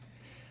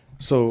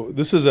So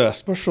this is a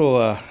special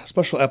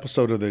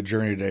episode of the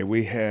Journey today.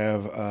 We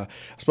have a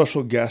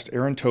special guest,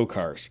 Aaron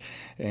Tokars,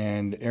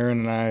 and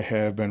Aaron and I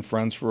have been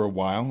friends for a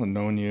while and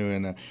known you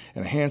in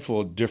a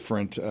handful of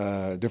different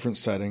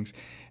settings.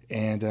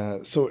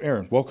 And so,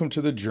 Aaron, welcome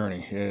to the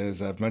Journey.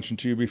 As I've mentioned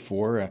to you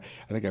before, I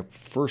think I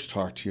first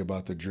talked to you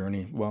about the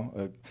Journey,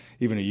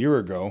 even a year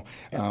ago,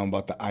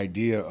 about the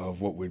idea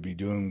of what we'd be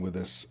doing with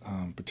this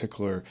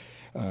particular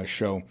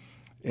show.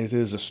 It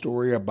is a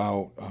story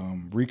about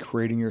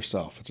recreating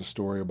yourself. It's a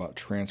story about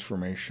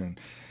transformation,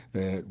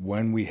 that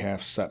when we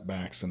have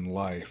setbacks in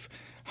life,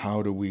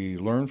 how do we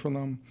learn from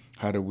them?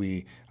 How do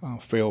we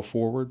fail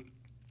forward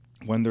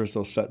when there's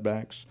those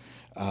setbacks?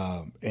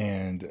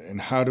 And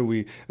how do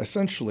we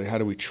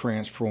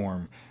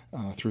transform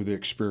through the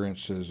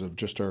experiences of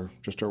just our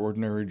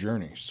ordinary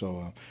journey?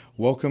 So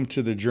welcome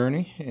to the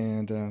Journey.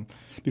 And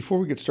before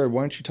we get started,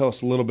 why don't you tell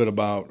us a little bit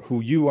about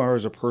who you are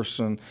as a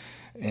person,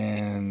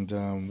 and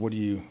what do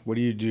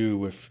you do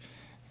with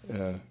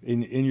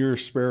in your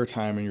spare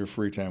time, in your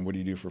free time? What do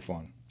you do for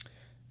fun?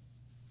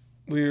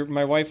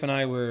 My wife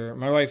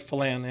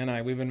Philan and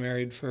I, we've been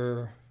married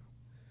for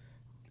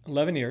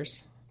 11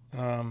 years.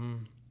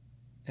 And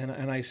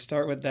I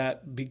start with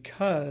that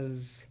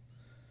because,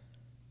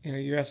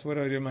 you asked what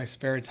do I do in my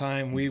spare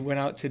time. We went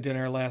out to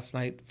dinner last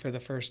night for the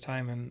first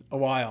time in a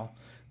while,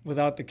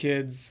 without the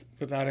kids,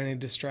 without any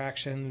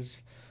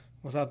distractions,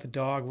 without the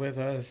dog with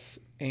us.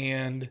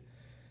 And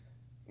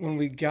when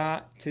we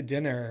got to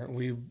dinner,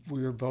 we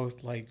were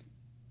both like,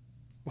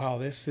 wow,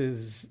 this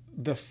is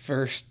the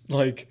first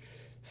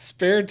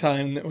spare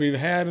time that we've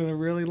had in a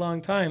really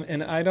long time.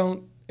 And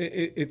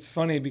it's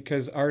funny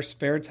because our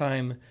spare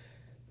time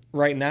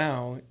right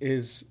now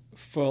is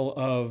full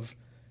of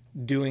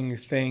doing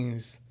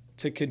things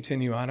to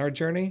continue on our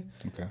journey.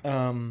 Okay.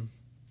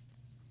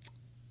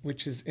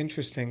 Which is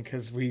interesting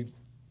because we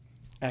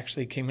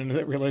actually came into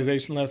that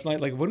realization last night.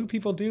 What do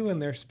people do in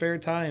their spare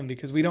time?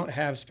 Because we don't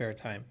have spare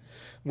time.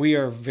 We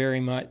are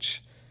very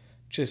much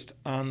just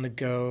on the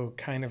go,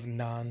 kind of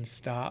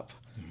nonstop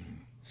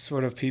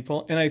sort of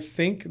people. And I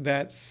think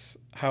that's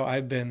how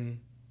I've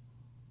been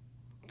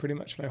pretty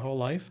much my whole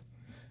life.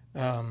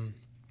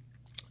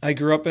 I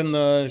grew up in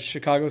the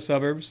Chicago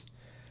suburbs,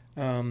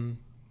 went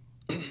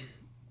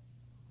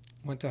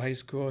to high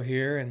school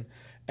here, and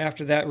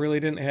after that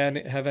really didn't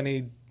have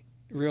any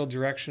real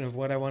direction of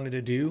what I wanted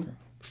to do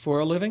for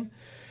a living.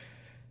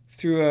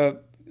 Through a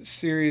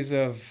series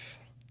of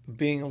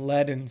being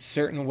led in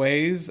certain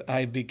ways,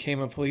 I became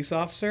a police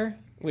officer,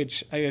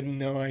 which I had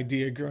no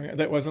idea growing up.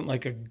 That wasn't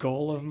a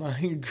goal of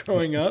mine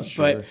growing up,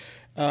 Sure.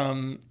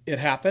 But it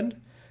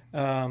happened.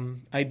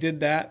 I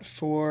did that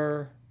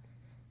for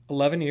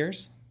 11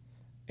 years.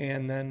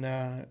 And then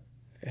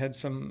had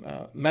some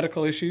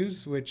medical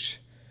issues, which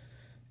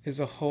is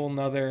a whole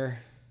nother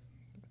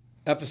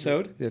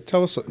episode. Yeah,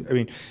 tell us. I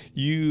mean,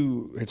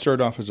 you had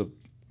started off as a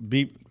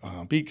beat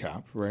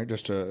cop, right?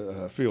 Just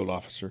a field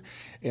officer,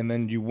 and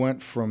then you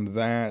went from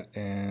that,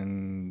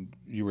 and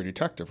you were a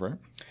detective, right?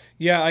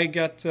 Yeah, I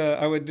did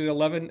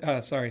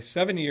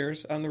 7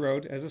 years on the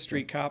road as a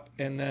street cop,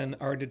 and then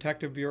our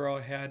detective bureau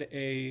had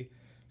a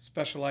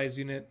specialized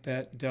unit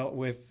that dealt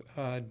with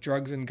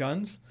drugs and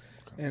guns.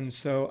 And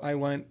so I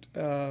went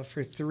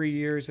for 3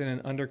 years in an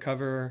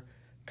undercover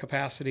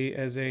capacity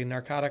as a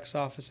narcotics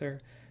officer,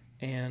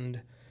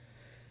 and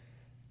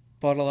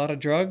bought a lot of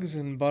drugs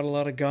and bought a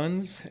lot of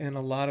guns, and a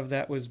lot of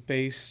that was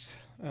based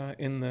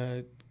in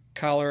the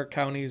collar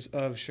counties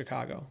of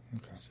Chicago.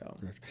 Okay. So,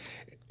 good.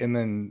 And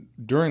then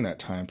during that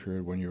time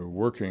period when you were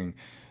working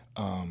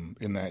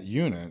in that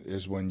unit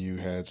is when you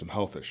had some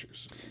health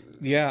issues.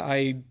 Yeah,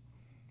 I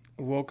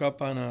woke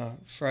up on a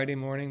Friday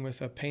morning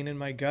with a pain in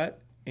my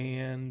gut.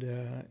 And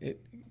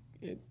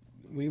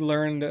we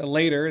learned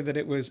later that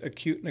it was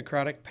acute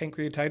necrotic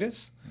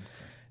pancreatitis. Okay.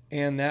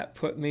 And that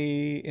put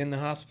me in the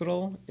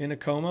hospital in a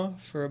coma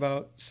for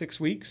about 6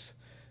 weeks.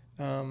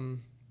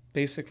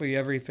 Basically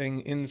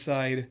everything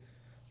inside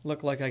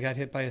looked like I got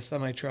hit by a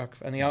semi-truck.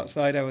 On the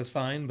outside I was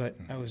fine, but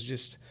I was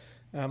just,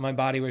 my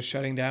body was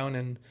shutting down.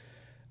 And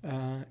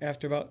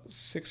after about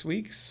 6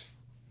 weeks,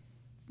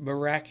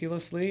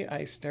 miraculously,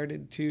 I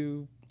started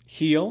to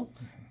heal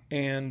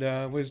and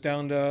was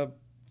down to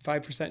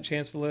 5%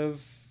 chance to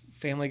live.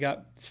 Family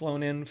got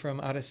flown in from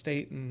out of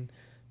state, and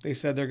they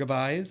said their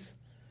goodbyes.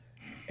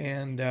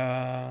 And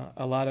a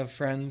lot of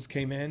friends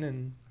came in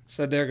and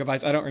said their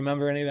goodbyes. I don't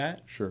remember any of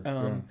that. Sure.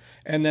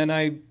 And then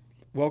I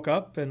woke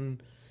up,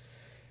 and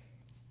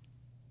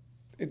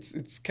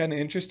it's kind of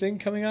interesting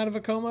coming out of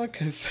a coma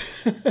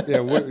because.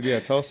 Yeah.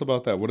 Tell us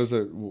about that. What is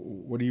it?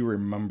 What do you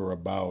remember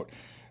about?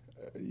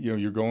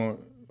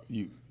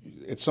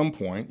 At some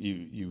point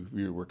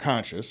you were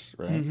conscious,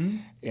 right? Mm-hmm.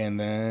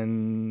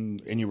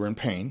 And you were in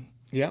pain.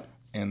 Yeah.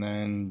 And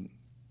then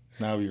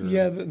now you're...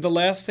 Yeah, the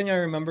last thing I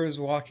remember is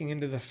walking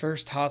into the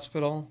first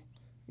hospital,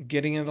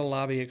 getting into the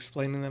lobby,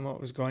 explaining them what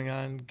was going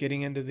on,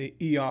 getting into the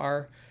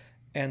ER,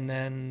 and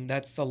then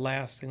that's the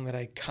last thing that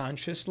I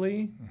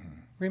consciously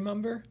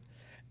remember.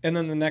 And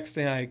then the next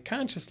thing I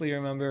consciously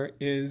remember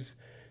is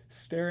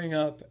staring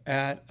up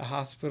at a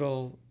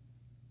hospital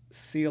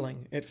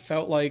ceiling. It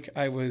felt like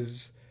I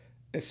was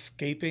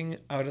escaping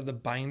out of the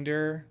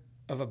binder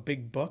of a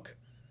big book,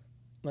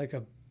 like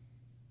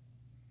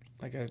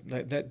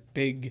that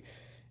big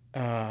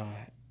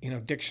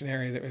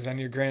dictionary that was on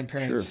your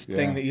grandparents' Sure,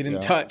 thing yeah, that you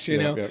didn't yeah, touch.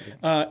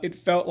 It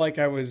felt like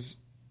I was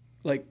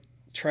like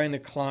trying to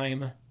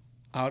climb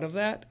out of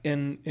that,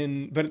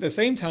 but at the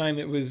same time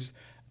it was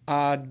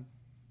odd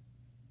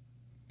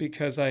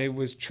because I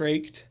was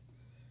trached.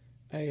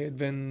 I had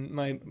been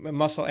my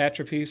muscle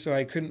atrophy, so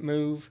I couldn't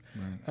move.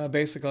 Right.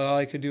 Basically, all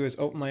I could do is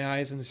open my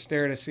eyes and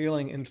stare at a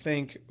ceiling and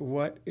think,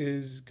 "What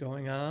is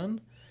going on?"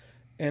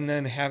 And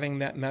then having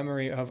that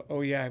memory of,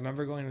 "Oh yeah, I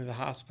remember going to the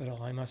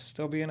hospital. I must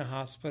still be in a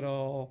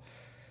hospital."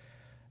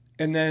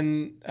 And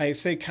then I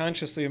say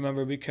consciously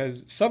remember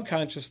because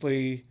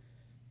subconsciously,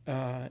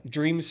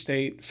 dream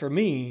state for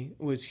me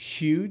was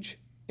huge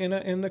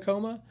in the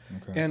coma,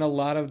 Okay. and a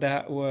lot of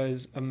that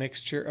was a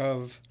mixture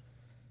of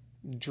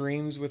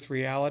dreams with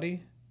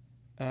reality.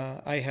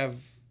 I have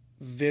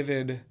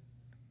vivid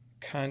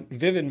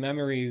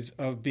memories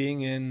of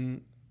being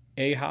in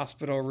a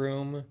hospital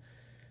room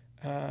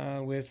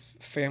with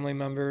family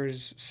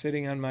members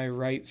sitting on my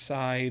right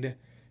side,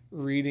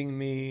 reading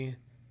me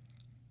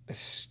a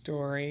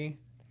story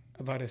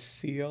about a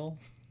seal.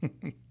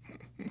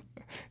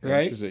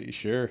 Right?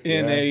 Sure.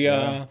 In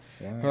yeah.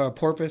 or a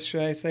porpoise,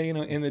 should I say?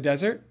 In the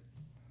desert.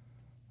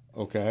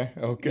 Okay.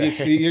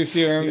 You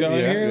see where I'm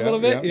going here a little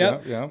bit?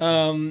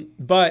 Yeah.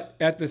 But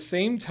at the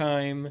same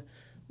time,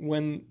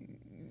 when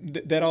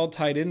that all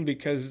tied in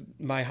because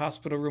my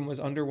hospital room was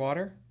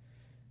underwater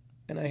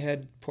and I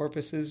had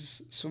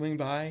porpoises swimming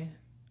by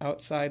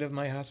outside of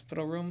my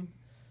hospital room.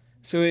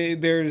 So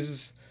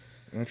there's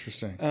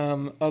Interesting.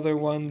 other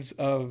ones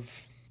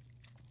of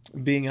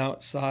being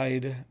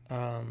outside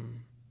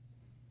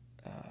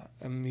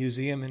a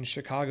museum in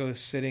Chicago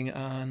sitting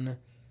on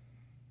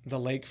the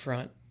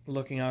lakefront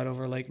looking out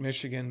over Lake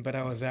Michigan, but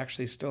I was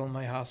actually still in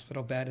my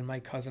hospital bed and my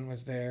cousin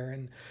was there.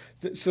 And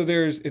so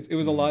it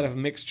was a lot of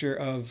mixture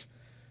of,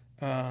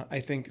 I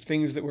think,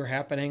 things that were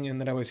happening and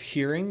that I was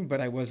hearing,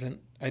 but I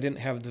didn't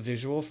have the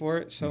visual for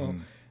it. So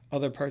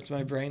other parts of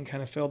my brain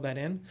kind of filled that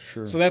in.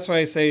 Sure. So that's why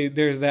I say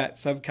there's that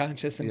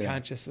subconscious and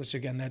conscious, which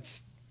again,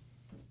 that's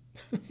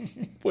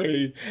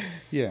way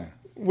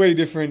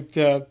different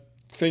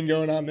thing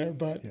going on there.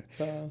 But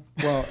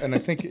well, and I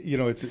think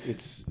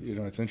it's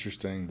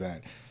interesting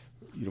that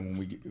when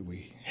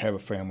we have a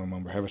family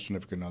member, have a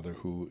significant other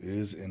who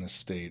is in a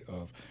state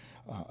of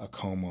a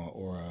coma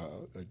or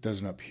it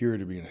doesn't appear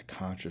to be in a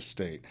conscious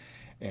state,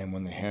 and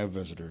when they have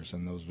visitors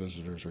and those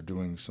visitors are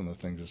doing some of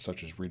the things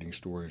such as reading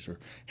stories or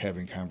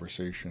having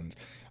conversations,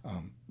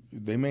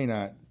 they may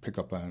not pick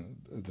up on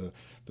the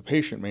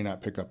patient may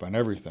not pick up on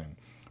everything,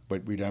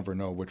 but we never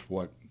know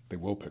what they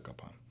will pick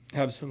up on.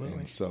 Absolutely.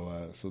 And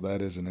so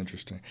that is an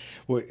interesting.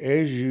 Well,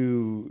 as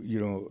and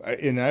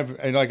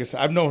like I said,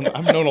 I've known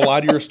a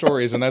lot of your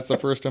stories, and that's the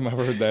first time I've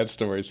heard that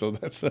story. So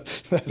that's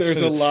there's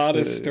a lot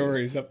of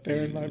stories up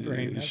there in my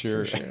brain. That's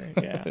sure. For sure.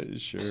 Yeah.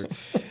 Sure.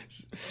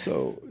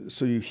 So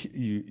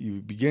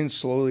you begin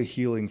slowly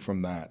healing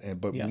from that,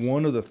 but yes.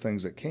 One of the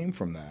things that came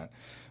from that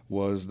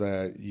was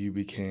that you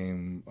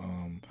became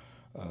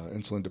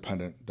insulin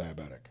dependent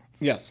diabetic.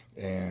 Yes.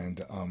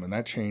 And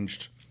that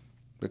changed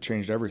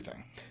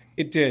everything.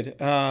 It did.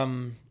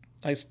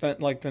 I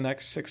spent like the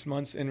next 6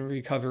 months in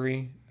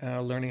recovery,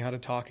 learning how to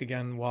talk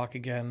again, walk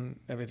again,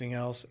 everything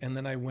else. And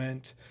then I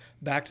went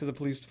back to the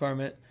police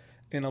department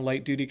in a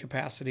light duty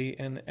capacity.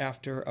 And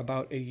after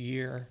about a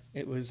year,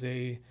 it was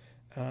a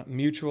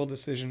mutual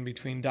decision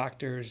between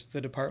doctors,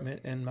 the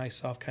department, and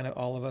myself, kind of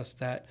all of us,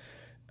 that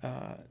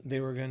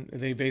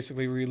they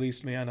basically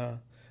released me on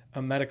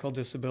a medical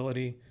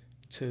disability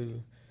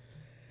to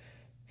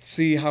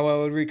see how I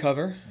would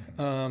recover.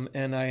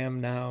 And I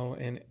am now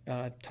in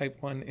type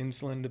 1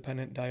 insulin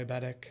dependent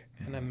diabetic,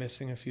 and I'm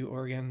missing a few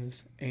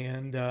organs,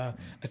 and I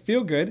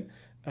feel good.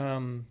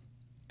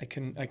 I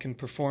can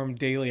perform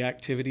daily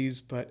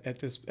activities, but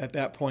at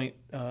that point,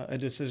 a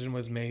decision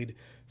was made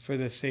for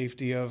the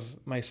safety of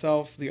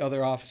myself, the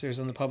other officers,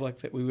 and the public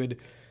that we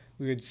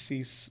would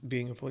cease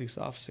being a police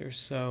officer.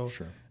 So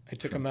sure. I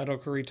took a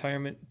medical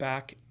retirement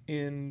back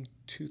in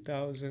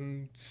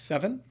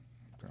 2007.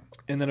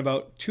 And then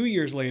about 2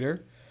 years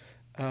later,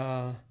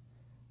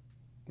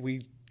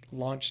 we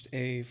launched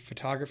a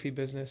photography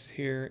business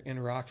here in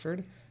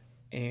Rockford,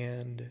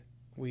 and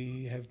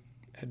we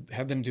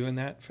have been doing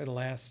that for the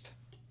last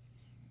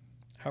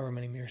however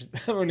many years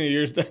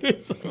that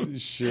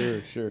is.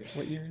 Sure.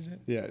 What year is it?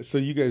 Yeah. So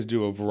you guys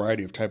do a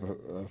variety of type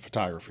of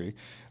photography.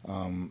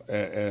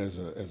 As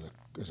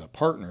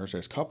partners,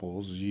 as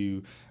couples,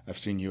 I've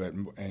seen you at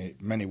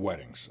many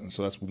weddings, and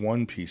so that's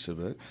one piece of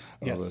it,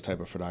 yes. The type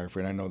of photography.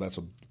 And I know that's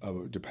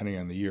depending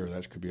on the year,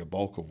 that could be a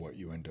bulk of what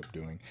you end up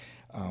doing.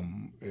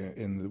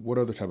 And what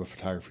other type of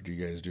photography do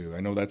you guys do?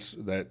 I know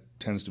that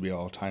tends to be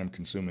all time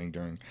consuming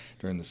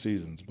during the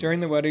seasons.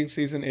 During the wedding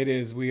season, it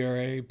is. We are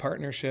a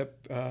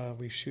partnership.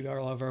 We shoot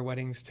all of our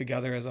weddings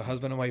together as a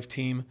husband and wife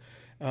team.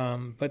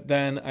 But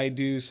then I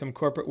do some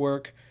corporate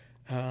work.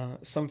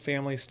 some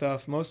family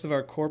stuff. Most of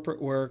our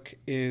corporate work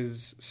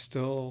is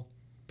still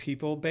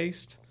people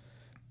based,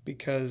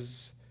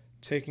 because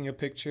taking a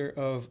picture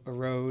of a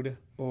road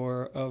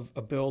or of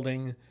a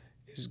building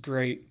is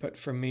great, but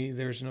for me,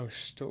 there's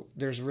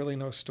really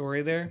no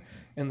story there,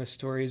 and the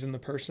story is in the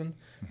person.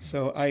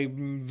 So I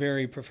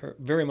very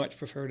much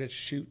prefer to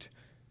shoot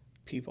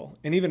people,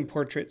 and even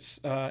portraits,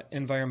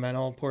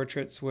 environmental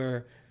portraits,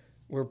 where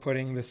we're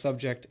putting the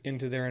subject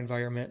into their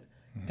environment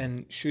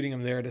and shooting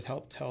them there to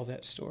help tell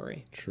that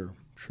story. Sure.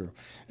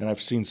 And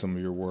I've seen some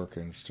of your work,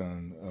 and it's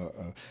done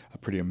a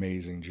pretty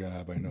amazing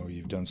job. I know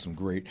you've done some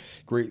great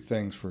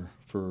things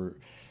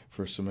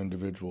for some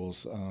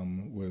individuals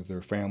with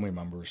their family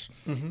members,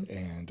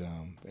 and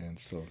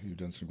so you've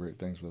done some great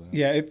things with that.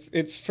 Yeah,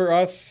 it's for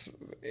us.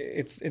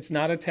 It's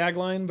not a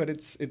tagline, but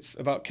it's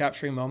about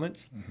capturing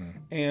moments.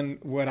 And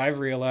what I've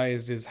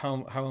realized is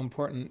how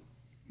important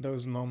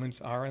those moments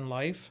are in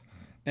life,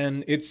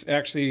 and it's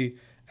actually,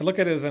 I look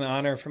at it as an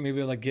honor for me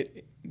to like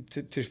get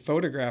to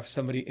photograph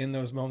somebody in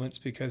those moments,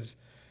 because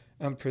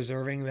I'm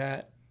preserving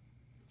that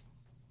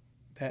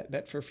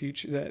for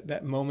future,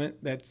 that moment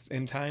that's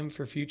in time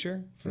for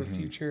future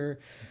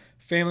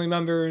family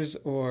members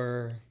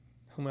or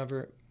whomever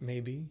it may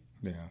be.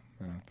 Yeah.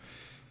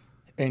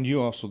 And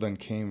you also then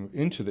came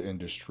into the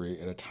industry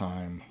at a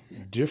time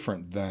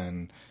different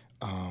than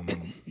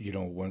when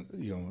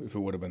if it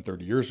would have been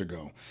 30 years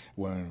ago,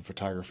 when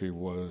photography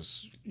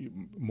was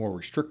more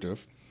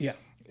restrictive. Yeah.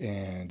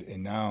 And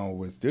now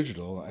with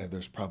digital,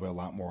 there's probably a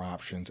lot more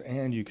options,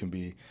 and you can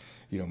be,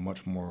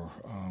 much more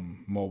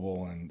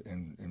mobile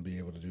and be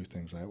able to do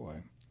things that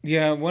way.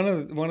 Yeah, one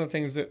of the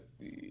things that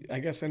I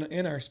guess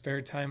in our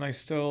spare time,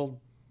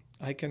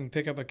 I can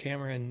pick up a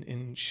camera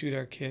and shoot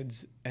our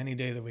kids any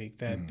day of the week.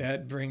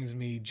 That brings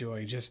me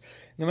joy. Just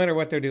no matter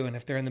what they're doing,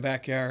 if they're in the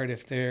backyard,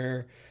 if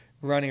they're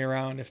running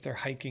around, if they're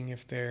hiking,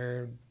 if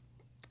they're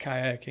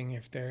kayaking,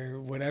 if they're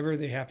whatever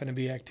they happen to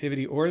be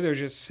activity, or they're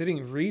just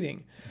sitting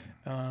reading.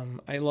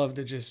 I love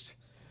to just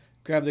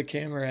grab the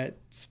camera at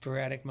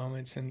sporadic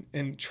moments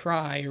and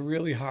try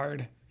really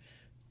hard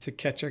to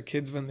catch our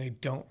kids when they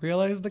don't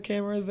realize the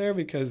camera is there,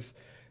 because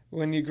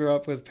when you grow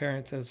up with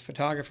parents as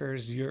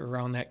photographers, you're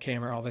around that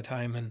camera all the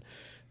time, and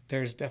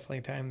there's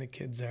definitely time the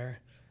kids are,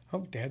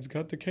 oh, Dad's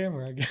got the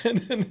camera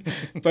again.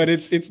 But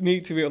it's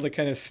neat to be able to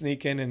kind of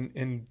sneak in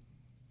and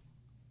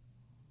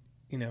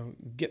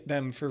get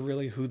them for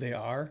really who they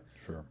are.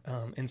 Sure.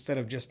 Instead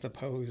of just the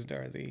posed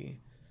or the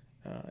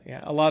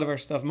a lot of our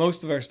stuff,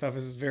 most of our stuff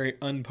is very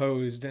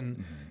unposed,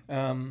 and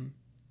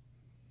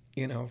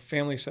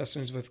family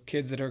sessions with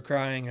kids that are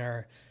crying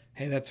are,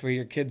 hey, that's where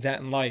your kid's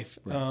at in life.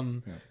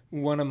 Right.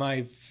 One of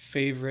my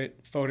favorite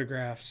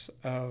photographs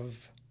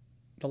of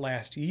the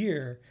last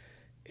year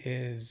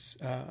is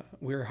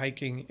we were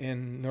hiking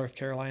in North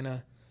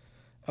Carolina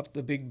up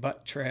the Big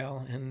Butt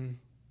Trail, and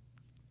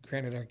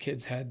granted, our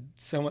kids had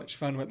so much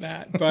fun with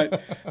that,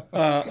 but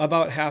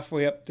about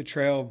halfway up the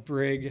trail,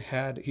 Brig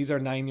he's our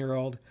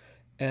 9-year-old,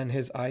 and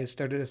his eyes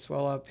started to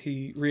swell up.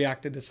 He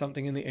reacted to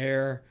something in the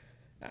air.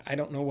 I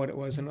don't know what it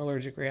was, an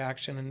allergic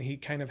reaction, and he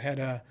kind of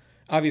had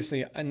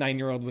obviously a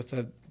 9-year-old with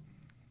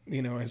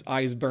his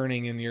eyes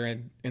burning, and you're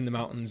in the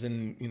mountains,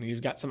 and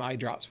you've got some eye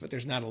drops, but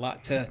there's not a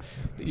lot that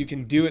you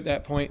can do at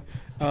that point.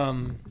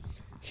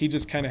 He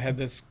just kind of had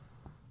this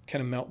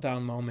kind of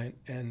meltdown moment,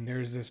 and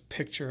there's this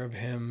picture of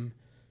him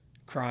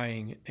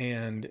crying,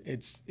 and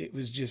it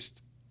was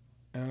just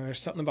there's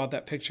something about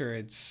that picture.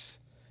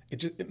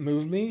 It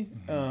moved me.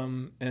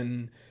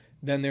 And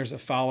then there's a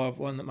follow-up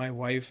one that my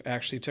wife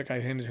actually took. I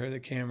handed her the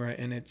camera,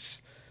 and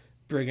it's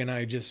Brig and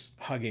I just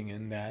hugging,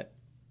 and that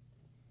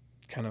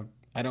kind of,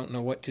 I don't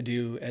know what to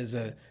do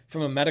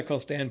from a medical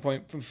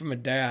standpoint, from a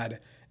dad.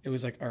 It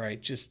was like, all right,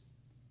 just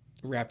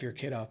wrap your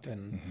kid up,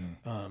 and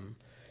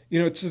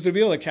just to be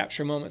able to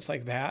capture moments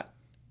like that,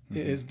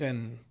 it's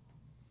been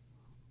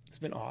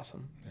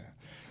awesome. Yeah.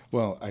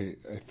 Well, I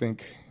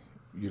think,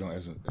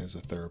 as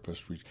a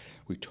therapist,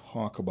 we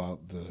talk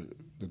about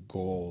the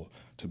goal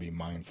to be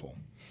mindful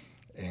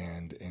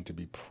and to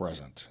be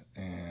present,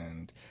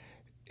 and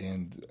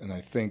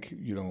I think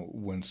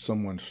when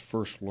someone's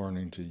first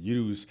learning to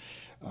use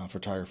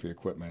photography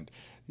equipment,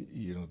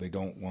 they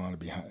don't want to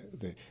be,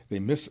 they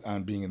miss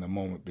on being in the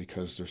moment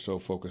because they're so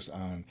focused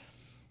on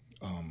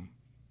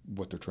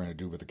what they're trying to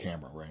do with the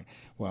camera, right?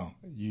 Well,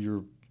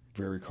 you're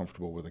very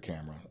comfortable with a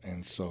camera,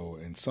 and so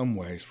in some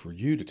ways, for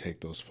you to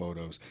take those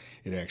photos,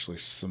 it actually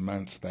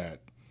cements that,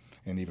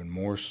 and even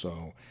more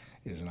so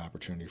is an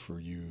opportunity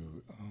for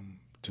you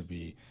to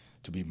be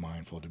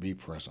mindful, to be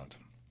present,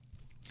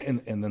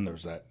 and then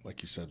there's that,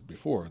 like you said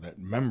before, that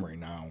memory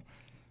now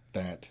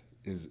that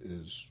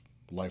is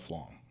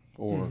lifelong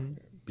or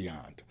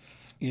beyond.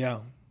 Yeah.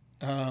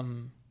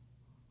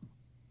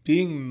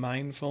 Being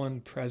mindful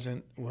and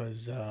present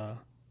was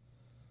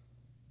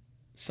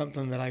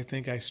something that I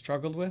think I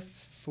struggled with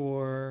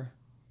for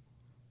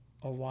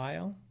a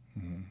while.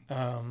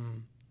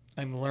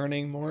 I'm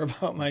learning more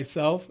about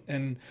myself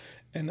and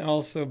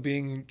also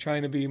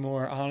trying to be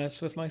more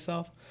honest with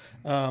myself.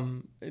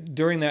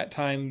 During that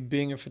time,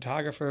 being a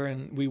photographer,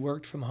 and we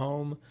worked from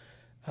home.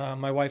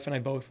 My wife and I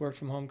both worked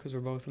from home because we're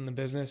both in the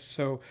business.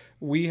 So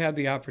we had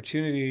the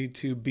opportunity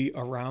to be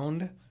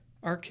around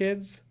our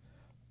kids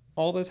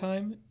all the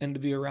time and to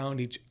be around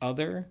each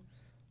other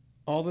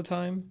all the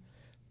time.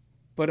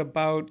 But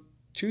about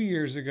 2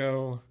 years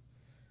ago,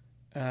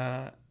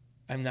 I'm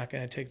not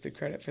going to take the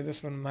credit for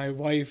this one. My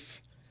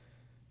wife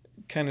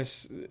kind of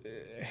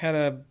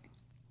had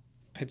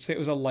I'd say it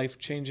was a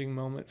life-changing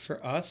moment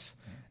for us,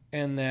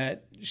 and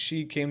that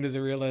she came to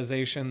the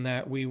realization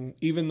that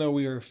even though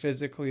we were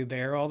physically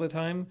there all the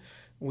time,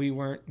 we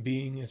weren't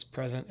being as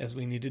present as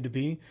we needed to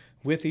be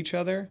with each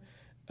other,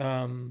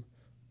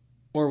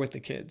 or with the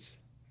kids.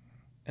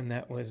 And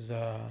that was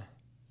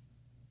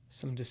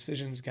some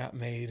decisions got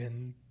made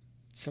and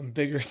some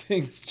bigger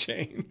things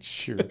changed.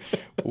 Sure.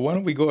 Why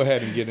don't we go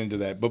ahead and get into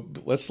that?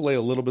 But let's lay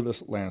a little bit of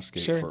this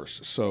landscape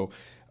first. So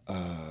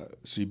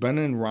you've been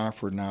in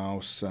Rockford now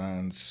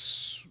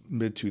since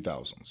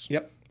mid-2000s.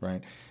 Yep.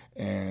 Right?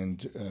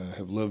 And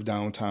have lived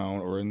downtown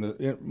or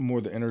in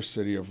more the inner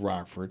city of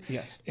Rockford.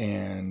 Yes.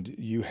 And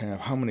you have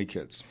how many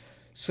kids?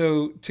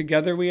 So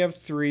together we have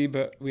 3,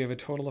 but we have a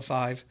total of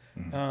 5.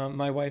 Mm-hmm.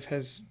 My wife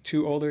has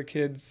 2 older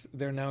kids.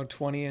 They're now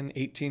 20 and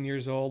 18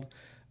 years old.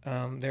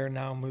 They're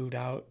now moved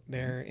out.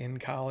 They're in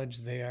college.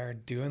 They are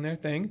doing their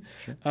thing.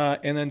 Sure.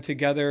 And then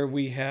together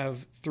we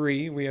have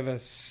 3. We have a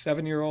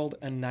 7-year-old,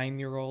 a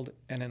 9-year-old,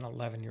 and an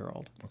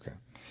 11-year-old. Okay.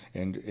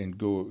 And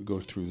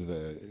go through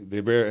they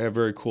have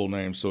very cool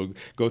names. So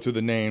go through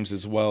the names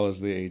as well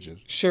as the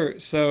ages. Sure.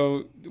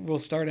 So we'll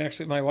start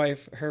actually. My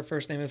wife, her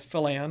first name is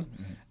Philan,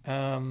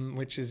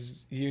 which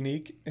is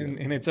unique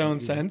in its own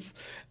sense.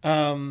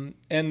 And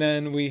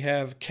then we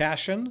have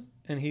Cashin,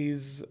 and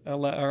he's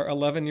our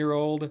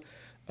 11-year-old,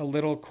 a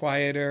little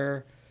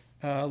quieter,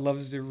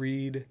 loves to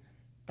read,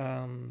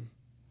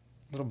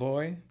 little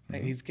boy.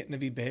 Mm-hmm. He's getting to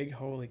be big.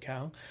 Holy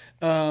cow.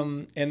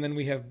 And then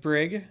we have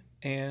Brig.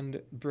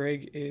 And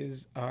Brig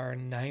is our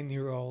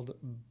 9-year-old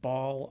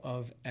ball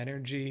of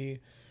energy,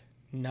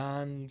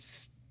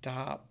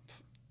 non-stop,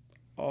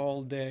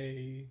 all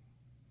day,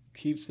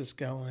 keeps us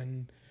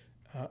going.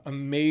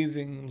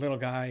 Amazing little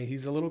guy.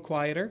 He's a little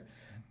quieter.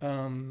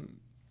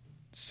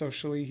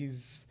 Socially,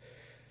 he's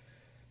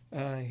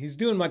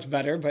doing much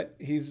better, but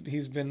he's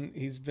been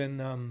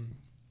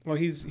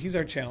he's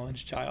our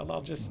challenge child.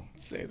 I'll just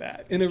say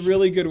that in a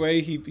really good way.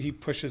 He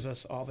pushes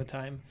us all the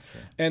time.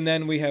 Sure. And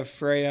then we have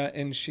Freya,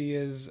 and she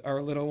is our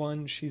little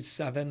one. She's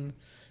 7,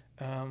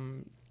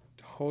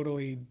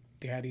 totally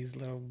daddy's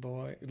little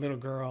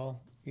girl.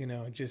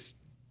 Just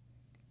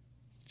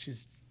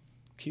she's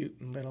cute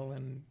and little,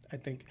 and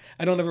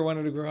I don't ever want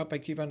her to grow up. I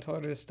keep on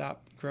telling her to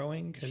stop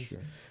growing because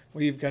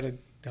you've got a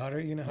daughter.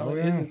 You know how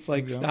it is. It's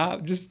like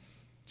stop, just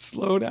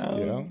slow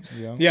down.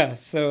 Yeah.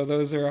 So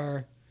those are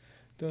our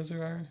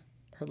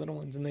little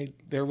ones, and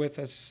they're with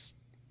us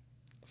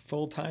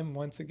full time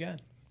once again.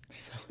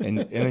 and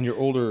then your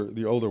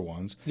older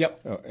ones.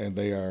 Yep. And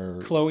they are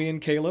Chloe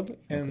and Caleb,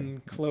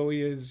 and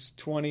Chloe is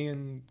 20,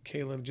 and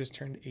Caleb just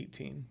turned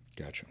 18.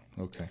 Gotcha.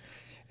 Okay.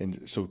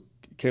 And so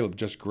Caleb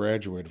just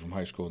graduated from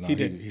high school. Now he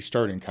did. He's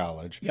starting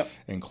college. Yep.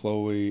 And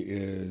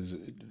Chloe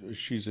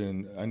she's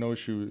in. I know what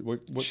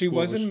she school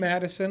was in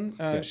Madison.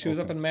 She was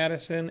okay. up in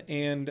Madison,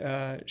 and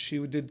she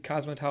did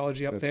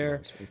cosmetology up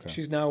there. Okay.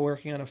 She's now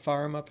working on a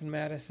farm up in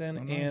Madison,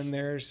 oh,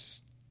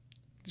 nice.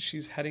 And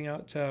she's heading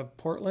out to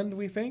Portland,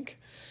 we think.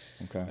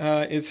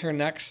 Okay. Is her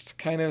next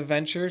kind of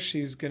venture.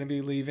 She's going to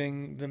be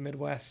leaving the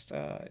Midwest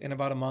in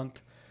about a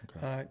month.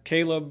 Okay.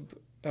 Caleb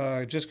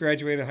just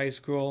graduated high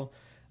school.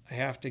 I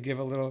have to give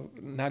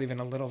not even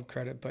a little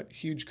credit, but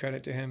huge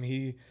credit to him.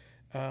 He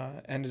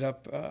ended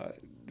up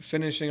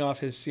finishing off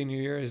his senior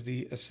year as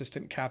the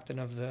assistant captain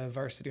of the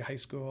varsity high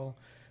school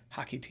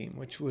hockey team,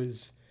 which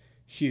was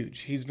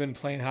huge. He's been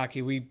playing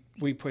hockey.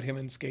 We put him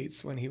in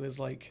skates when he was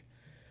like,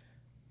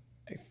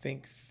 I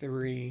think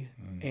 3,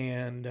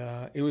 and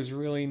it was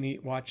really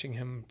neat watching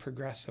him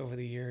progress over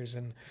the years.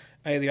 And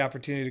I had the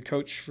opportunity to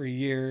coach for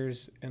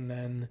years, and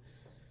then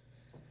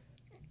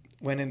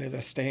went into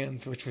the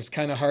stands, which was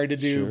kind of hard to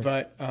do, sure.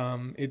 But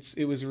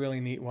it was really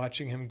neat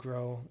watching him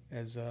grow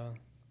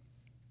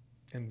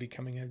and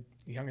becoming a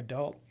young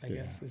adult, I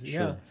guess.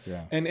 Sure.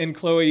 Yeah. And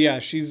Chloe,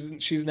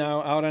 she's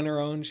now out on her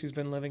own. She's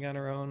been living on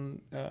her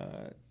own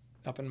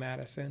up in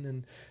Madison,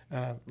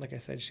 and like I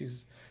said,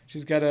 she's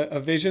got a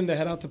vision to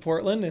head out to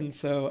Portland, and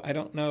so I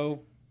don't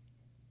know.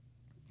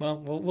 Well,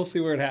 we'll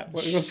see where it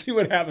happens. We'll see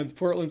what happens.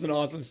 Portland's an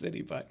awesome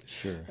city, but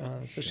sure.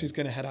 She's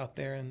going to head out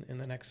there in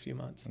the next few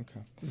months.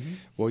 Okay. Mm-hmm.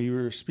 Well, you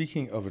were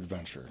speaking of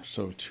adventure.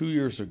 So 2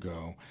 years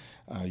ago,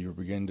 you were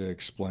beginning to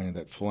explain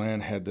that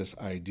Philan had this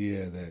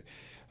idea that,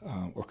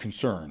 or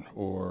concern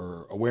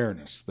or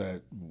awareness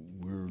that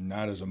we're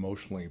not as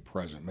emotionally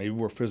present. Maybe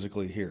we're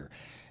physically here.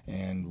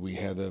 and we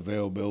had the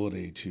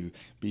availability to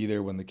be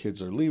there when the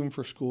kids are leaving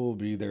for school,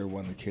 be there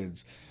when the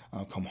kids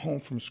come home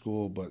from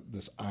school. But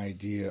this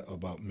idea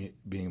about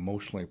being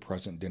emotionally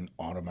present didn't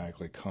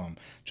automatically come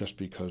just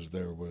because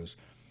there was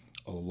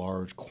a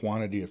large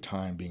quantity of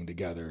time being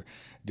together.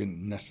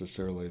 Didn't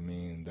necessarily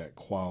mean that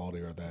quality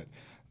or that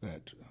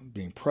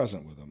being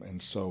present with them.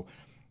 And so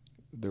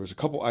there was a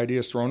couple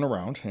ideas thrown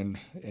around,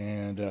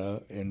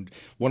 and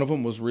one of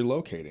them was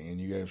relocating, and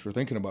you guys were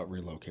thinking about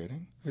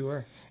relocating. We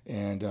were.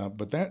 And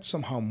but that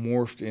somehow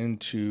morphed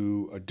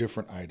into a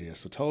different idea.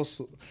 So tell us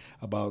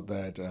about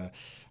that,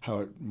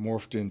 how it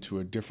morphed into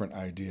a different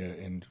idea,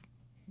 and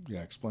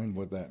explain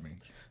what that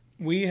means.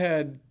 We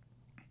had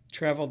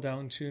traveled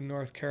down to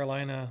North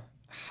Carolina.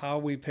 How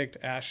we picked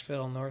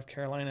Asheville, North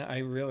Carolina, I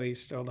really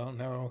still don't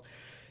know.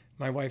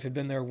 My wife had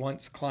been there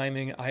once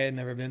climbing. I had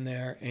never been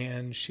there,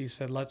 and she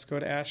said, let's go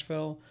to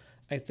Asheville.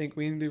 I think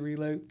we need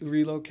to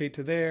relocate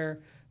to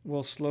there.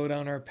 We'll slow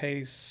down our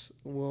pace.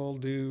 We'll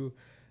do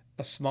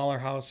a smaller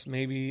house,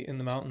 maybe in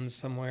the mountains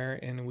somewhere,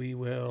 and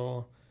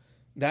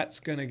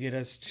that's going to get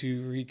us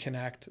to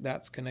reconnect.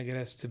 That's going to get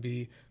us to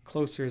be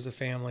closer as a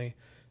family.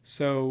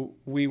 So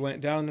we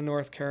went down to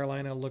North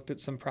Carolina, looked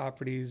at some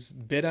properties,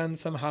 bid on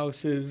some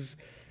houses,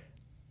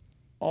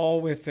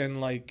 all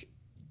within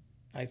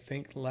I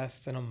think less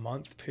than a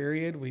month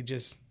period. We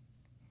just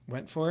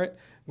went for it,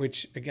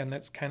 which again,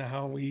 that's kind of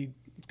how we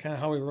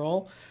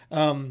roll.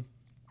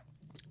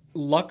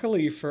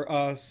 Luckily for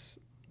us,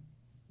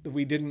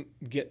 we didn't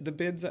get the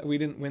bids. We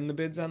didn't win the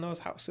bids on those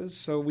houses.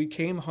 So we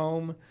came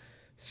home,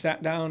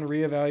 sat down,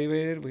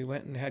 reevaluated. We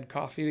went and had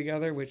coffee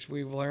together, which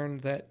we've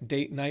learned that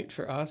date night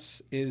for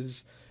us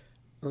is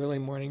early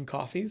morning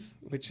coffees,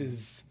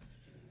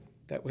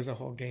 that was a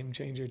whole game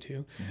changer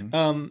too.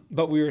 Mm-hmm.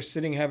 But we were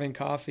sitting having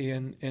coffee,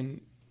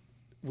 and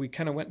we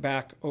kind of went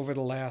back over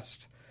the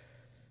last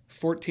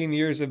 14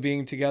 years of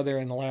being together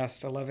and the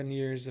last 11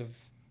 years of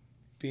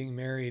being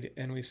married.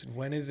 And we said,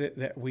 when is it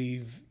that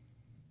we've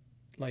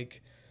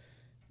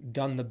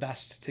done the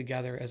best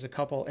together as a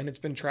couple? And it's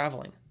been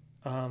traveling.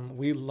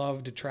 We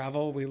love to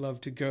travel. We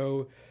love to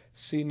go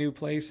see new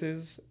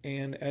places.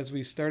 And as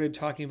we started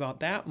talking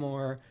about that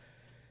more,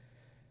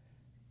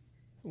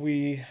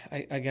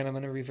 I'm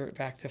going to revert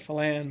back to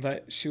Phelan,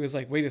 but she was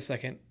like, wait a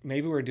second,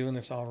 maybe we're doing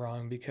this all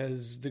wrong,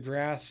 because the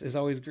grass is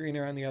always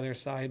greener on the other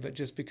side. But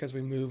just because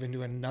we move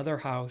into another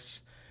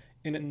house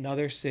in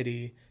another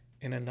city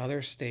in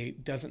another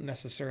state doesn't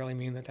necessarily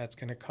mean that that's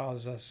going to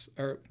cause us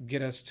or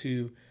get us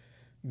to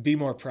be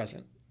more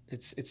present.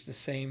 It's the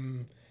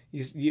same.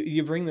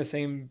 You bring the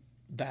same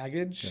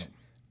baggage. Yeah.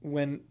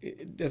 When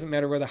it doesn't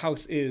matter where the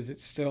house is,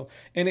 it's still,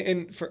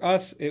 and for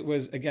us, it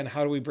was, again,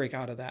 how do we break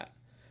out of that?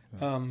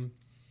 Yeah.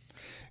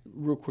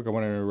 Real quick, I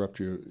want to interrupt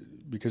you,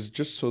 because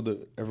just so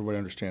that everybody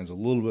understands a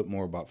little bit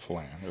more about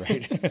Phelan,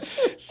 right?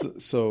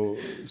 so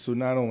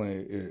not only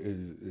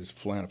is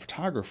Phelan a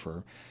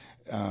photographer,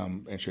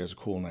 and she has a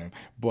cool name,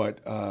 but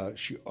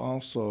she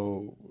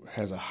also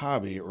has a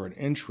hobby or an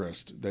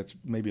interest that's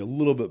maybe a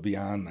little bit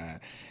beyond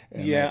that.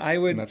 And I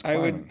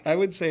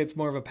would say it's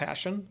more of a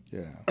passion.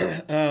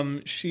 Yeah.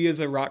 She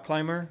is a rock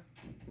climber.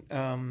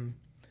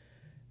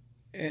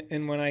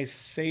 And when I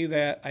say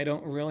that, I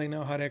don't really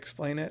know how to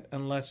explain it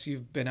unless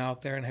you've been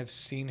out there and have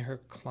seen her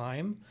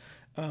climb.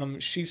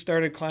 She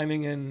started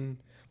climbing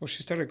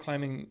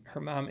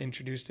her mom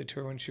introduced it to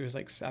her when she was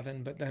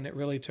 7, but then it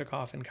really took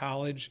off in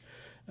college.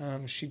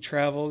 She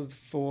traveled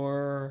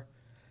for,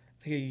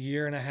 I think, a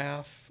year and a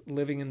half,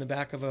 living in the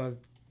back of a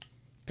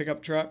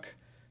pickup truck,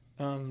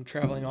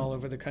 traveling all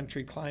over the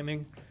country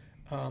climbing.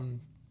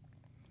 When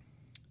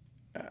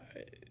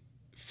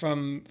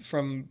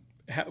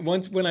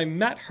I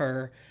met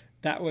her,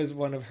 that was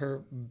one of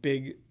her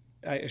big,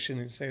 I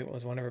shouldn't say it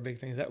was one of her big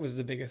things. That was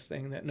the biggest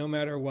thing, that no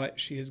matter what,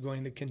 she is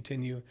going to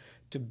continue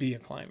to be a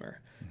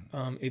climber.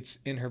 It's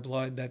in her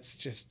blood. That's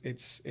just,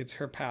 it's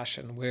her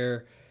passion,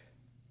 where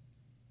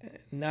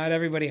not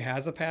everybody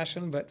has a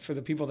passion, but for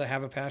the people that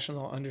have a passion,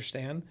 they'll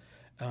understand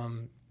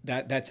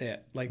that's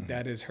it.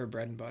 That is her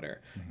bread and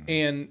butter. Mm-hmm.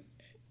 And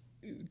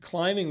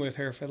climbing with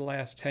her for the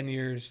last 10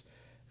 years,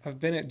 I've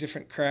been at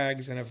different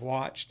crags and I've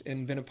watched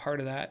and been a part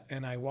of that.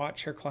 And I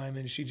watch her climb,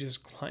 and she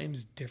just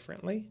climbs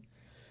differently.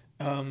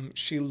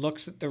 She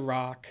looks at the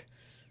rock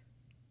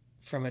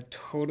from a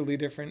totally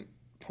different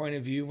point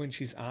of view when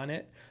she's on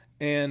it.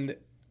 And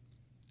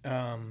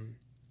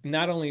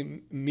not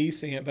only me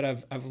seeing it, but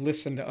I've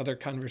listened to other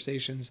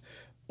conversations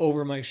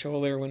over my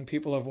shoulder when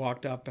people have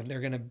walked up and they're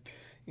going to,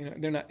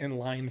 they're not in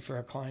line for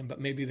a climb, but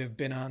maybe they've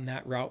been on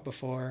that route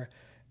before.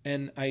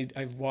 And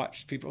I've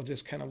watched people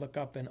just kind of look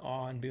up in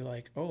awe and be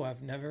like, oh,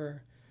 I've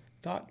never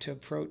thought to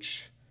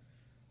approach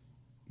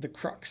the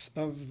crux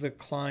of the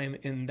climb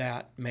in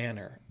that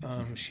manner.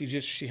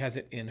 She has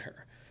it in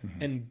her.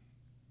 Mm-hmm. And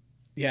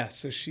yeah,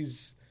 so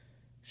she's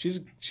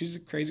a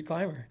crazy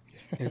climber.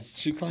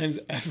 She climbs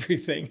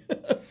everything.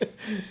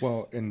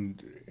 Well, and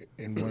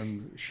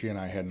when she and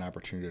I had an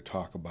opportunity to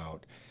talk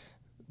about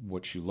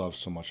what she loves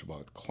so much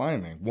about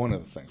climbing, one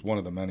of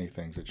the many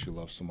things that she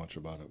loves so much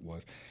about it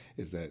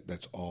is that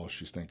that's all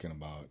she's thinking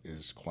about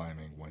is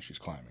climbing when she's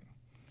climbing.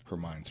 Her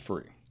mind's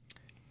free.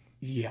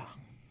 Yeah,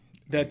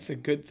 that's a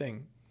good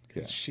thing.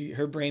 Yeah.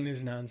 Her brain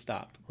is nonstop,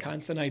 right.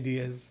 Constant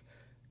ideas,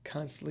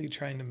 constantly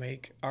trying to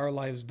make our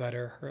lives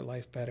better, her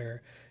life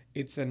better.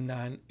 It's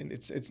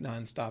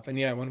nonstop. And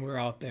yeah, when we're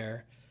out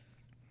there,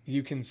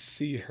 you can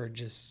see her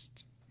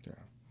just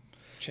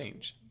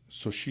change.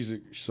 So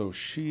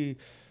she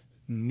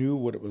knew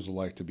what it was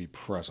like to be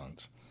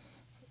present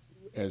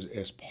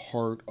as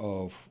part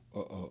of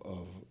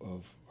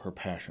her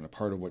passion, a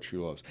part of what she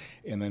loves.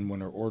 And then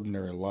when her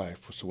ordinary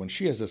life, so when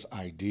she has this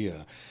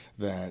idea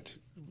that,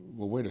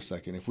 well, wait a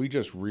second, if we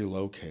just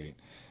relocate,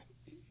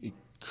 it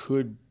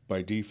could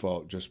by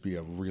default just be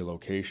a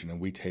relocation, and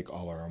we take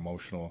all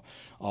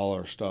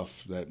our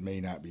stuff that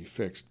may not be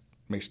fixed,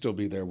 may still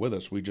be there with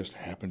us. We just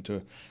happen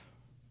to,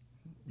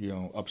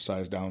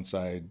 upsize,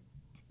 downside,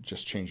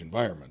 just change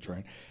environments,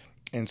 right?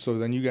 And so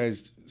then you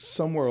guys,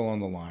 somewhere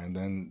along the line,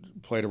 then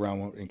played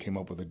around and came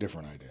up with a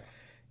different idea.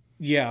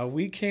 Yeah,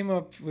 we came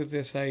up with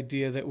this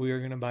idea that we were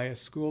going to buy a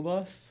school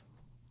bus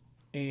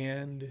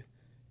and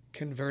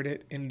convert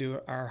it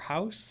into our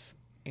house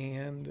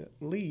and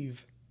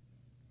leave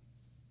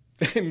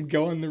and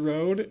go on the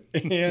road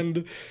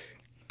and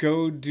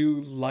go do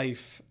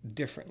life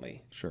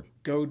differently. Sure.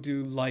 Go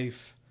do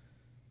life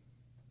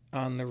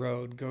on the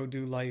road. Go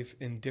do life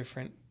in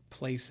different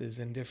places,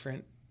 in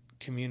different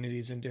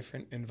communities, in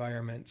different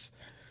environments,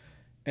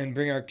 and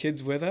bring our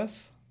kids with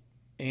us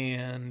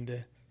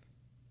and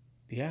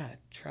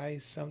try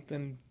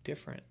something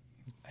different,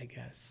 I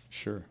guess.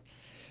 Sure.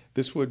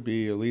 This would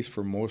be, at least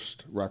for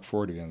most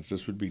Rockfordians,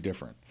 this would be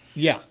different.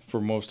 Yeah.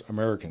 For most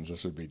Americans,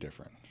 this would be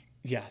different.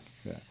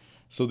 Yes. Yeah.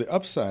 So the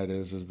upside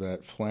is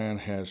that Flan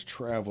has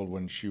traveled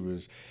when she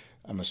was,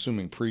 I'm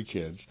assuming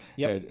pre-kids,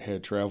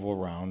 had traveled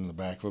around in the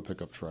back of a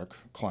pickup truck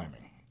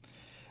climbing.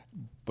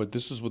 But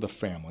this is with a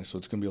family, so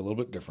it's going to be a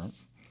little bit different.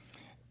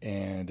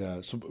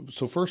 And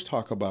so first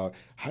talk about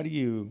how do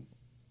you,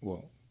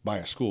 buy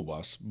a school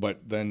bus, but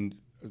then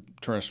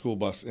turn a school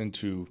bus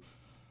into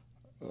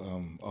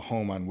a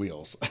home on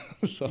wheels.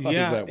 So how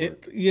does that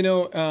work?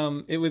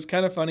 It was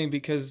kind of funny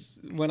because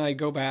when I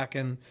go back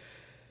and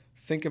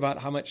think about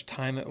how much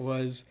time it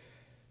was,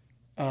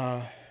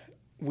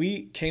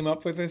 we came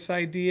up with this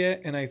idea,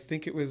 and I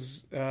think it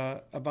was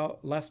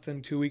about less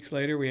than 2 weeks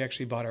later, we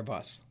actually bought our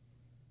bus.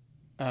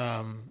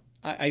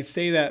 I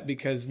say that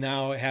because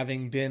now,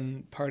 having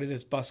been part of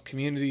this bus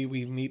community,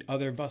 we meet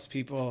other bus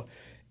people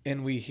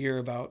and we hear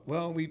about,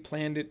 we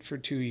planned it for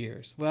 2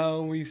 years.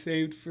 Well, we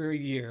saved for a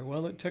year.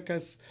 Well, it took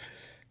us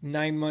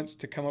 9 months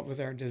to come up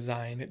with our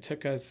design. It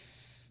took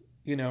us,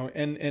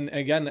 and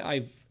again,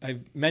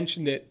 I've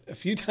mentioned it a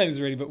few times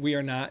already, but we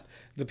are not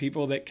the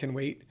people that can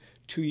wait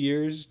 2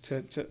 years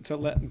to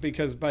let,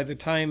 because by the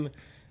time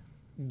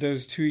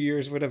those 2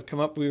 years would have come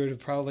up, we would have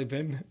probably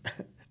been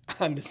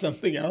on to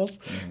something else.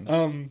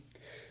 Mm-hmm.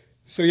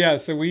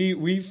 So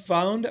we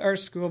found our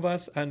school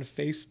bus on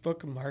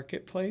Facebook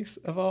Marketplace,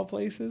 of all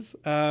places.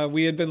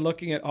 We had been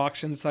looking at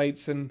auction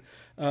sites, and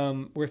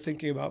we're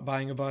thinking about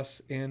buying a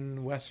bus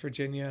in West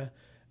Virginia.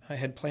 I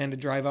had planned to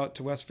drive out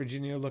to West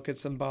Virginia, look at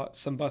some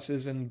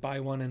buses and buy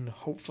one and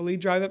hopefully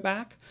drive it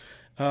back.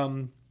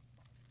 And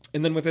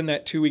then within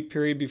that 2 week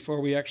period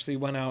before we actually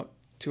went out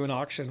to an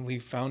auction, we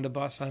found a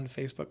bus on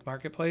Facebook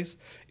Marketplace.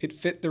 It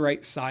fit the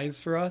right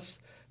size for us.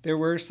 There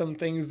were some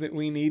things that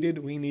we needed,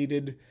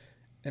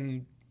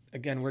 and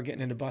again, we're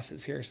getting into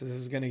buses here, so this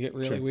is going to get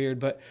really weird,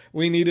 but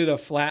we needed a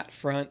flat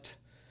front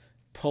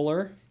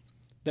puller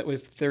that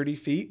was 30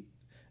 feet,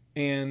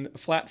 and a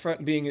flat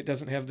front being it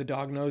doesn't have the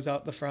dog nose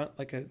out the front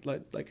like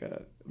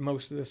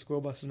most of the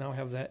school buses now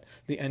have, that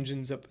the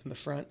engine's up in the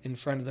front, in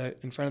front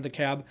of the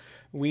cab.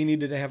 We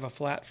needed to have a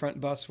flat front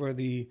bus where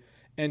the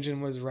engine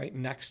was right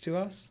next to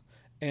us.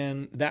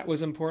 And that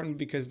was important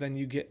because then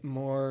you get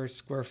more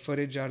square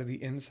footage out of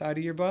the inside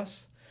of your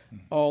bus.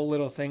 Mm-hmm. All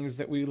little things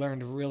that we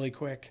learned really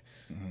quick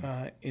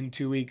in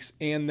 2 weeks.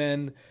 And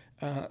then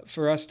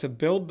for us to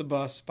build the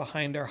bus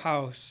behind our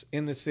house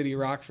in the city of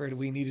Rockford,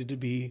 we needed to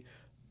be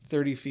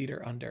 30 feet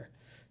or under.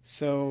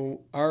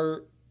 So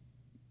our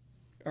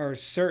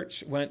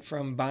search went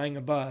from buying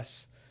a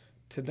bus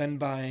to then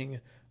buying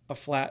a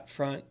flat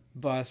front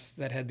bus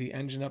that had the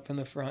engine up in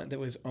the front that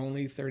was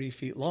only 30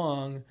 feet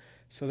long.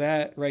 So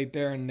that right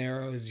there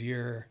narrows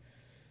your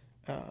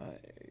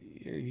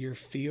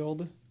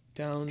field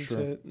down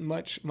to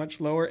much, much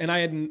lower. And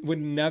I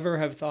would never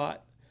have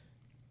thought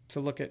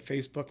to look at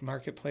Facebook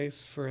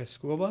Marketplace for a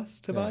school bus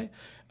to buy.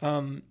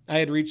 I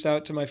had reached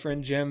out to my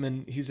friend Jim,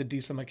 and he's a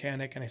diesel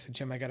mechanic. And I said,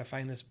 Jim, I got to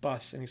find this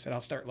bus. And he said,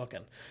 I'll start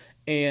looking.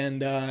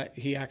 And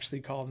he actually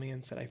called me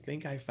and said, I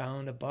think I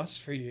found a bus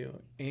for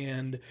you.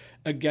 And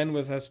again,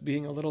 with us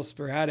being a little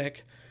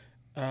sporadic,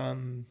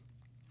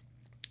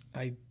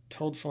 I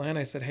told Flan,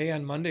 I said, hey,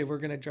 on Monday, we're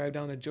going to drive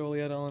down to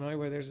Joliet, Illinois,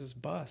 where there's this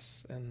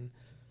bus, and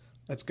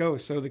let's go.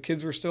 So the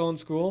kids were still in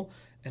school,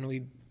 and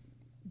we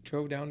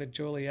drove down to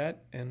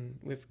Joliet and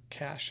with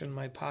cash in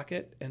my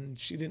pocket, and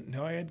she didn't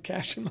know I had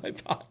cash in my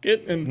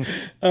pocket. And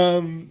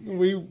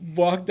we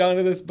walked down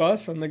to this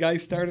bus, and the guy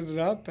started it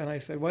up, and I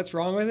said, "What's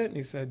wrong with it?" And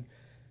he said,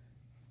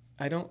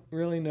 "I don't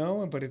really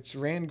know, but it's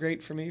ran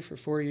great for me for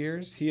 4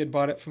 years." He had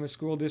bought it from a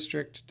school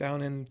district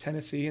down in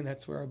Tennessee, and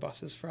that's where our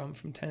bus is from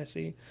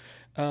Tennessee.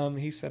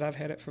 He said, "I've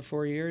had it for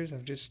 4 years.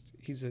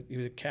 He was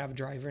a cab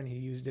driver, and he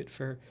used it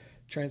for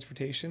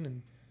transportation."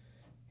 And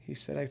he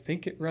said, "I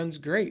think it runs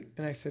great."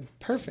 And I said,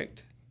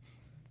 "Perfect.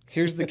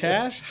 Here's the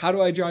cash. How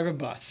do I drive a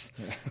bus?"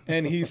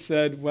 And he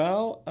said,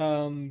 "Well,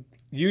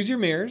 use your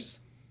mirrors.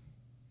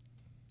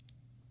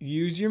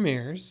 Use your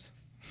mirrors."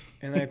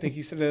 And I think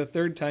he said it a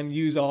third time,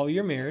 "Use all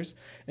your mirrors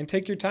and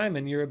take your time,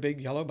 and you're a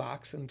big yellow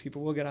box, and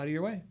people will get out of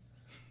your way."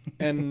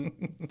 And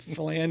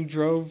Philan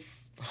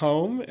drove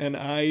home, and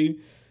I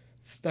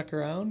stuck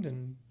around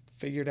and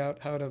figured out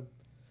how to,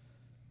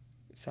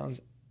 it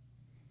sounds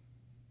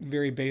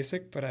very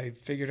basic, but I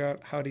figured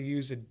out how to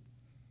use a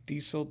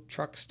diesel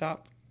truck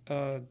stop.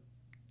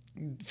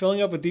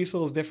 Filling up with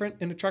diesel is different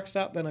in a truck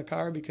stop than a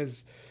car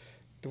because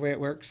the way it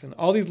works, and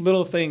all these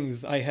little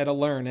things I had to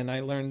learn, and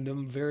I learned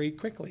them very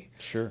quickly.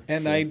 Sure.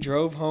 And sure. I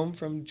drove home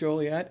from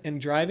Joliet, and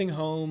driving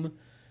home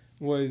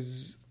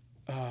was,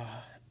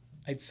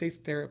 I'd say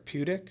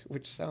therapeutic,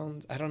 which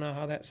sounds, I don't know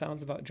how that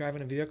sounds about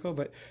driving a vehicle,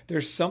 but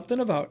there's something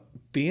about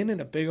being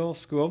in a big old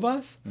school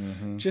bus,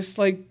 just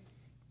like,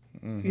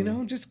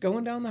 just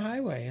going down the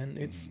highway. And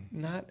it's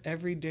not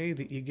every day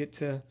that you get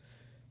to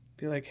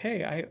be like,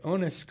 "Hey, I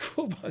own a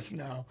school bus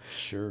now."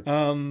 Sure.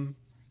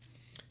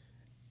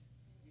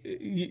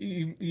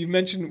 You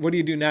mentioned, what do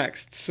you do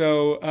next?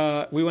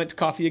 So we went to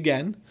coffee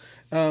again,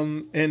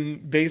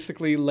 and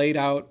basically laid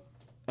out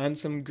on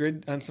some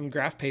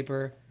graph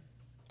paper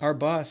our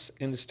bus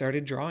and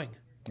started drawing.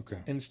 Okay.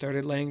 And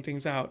started laying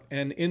things out.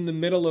 And in the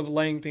middle of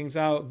laying things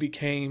out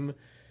became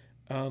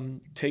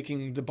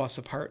taking the bus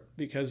apart,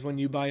 because when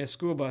you buy a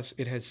school bus,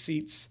 it has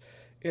seats,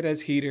 it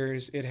has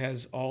heaters, it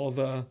has all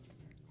the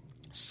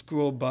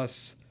school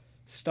bus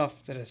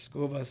stuff that a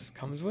school bus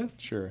comes with.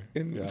 Sure.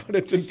 And Yeah. what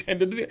it's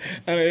intended to be.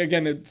 And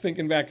again,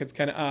 thinking back, it's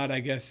kind of odd, I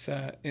guess,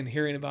 in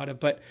hearing about it.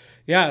 But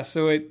yeah,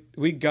 so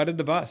we gutted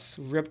the bus,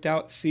 ripped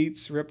out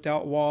seats, ripped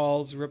out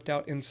walls, ripped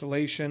out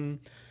insulation,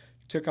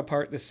 took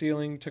apart the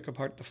ceiling, took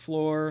apart the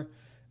floor.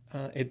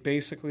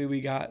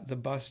 We got the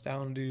bus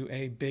down to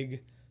a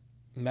big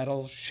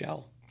metal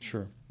shell.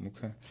 Sure.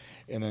 Okay.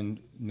 And then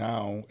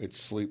now it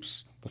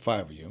sleeps the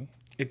 5 of you.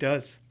 It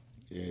does.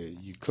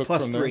 You cook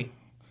Plus from there? 3.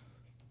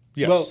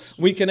 Yes. Well,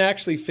 we can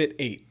actually fit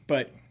 8,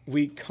 but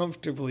we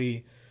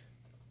comfortably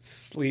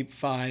sleep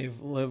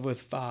 5, live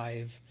with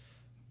 5.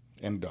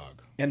 And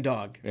dog. And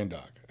dog. And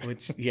dog.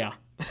 Which, yeah.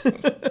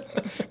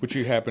 Which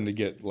you happened to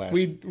get last.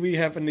 We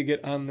happened to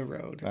get on the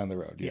road. On the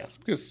road, Yeah. yes.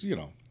 Because,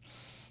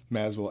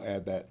 might as well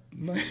add that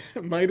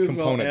Might as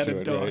well component add to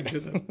a it, dog right?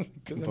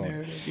 to the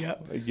narrative. Yeah.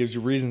 It gives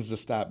you reasons to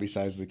stop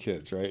besides the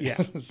kids, right?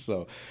 Yeah.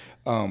 So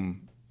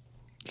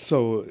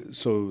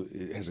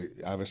it has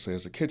obviously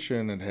has a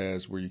kitchen. It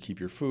has where you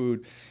keep your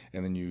food,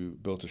 and then you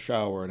built a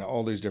shower and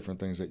all these different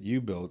things that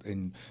you built.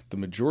 And the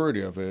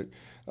majority of it,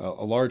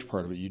 a large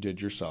part of it, you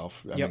did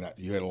yourself. I mean,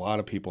 you had a lot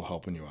of people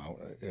helping you out,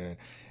 and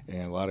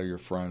a lot of your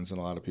friends and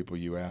a lot of people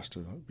you asked to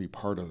be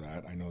part of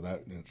that. I know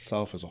that in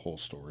itself is a whole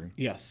story.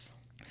 Yes.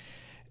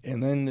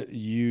 And then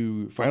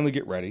you finally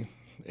get ready.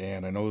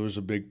 And I know there was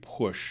a big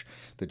push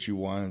that you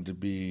wanted to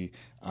be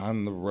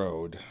on the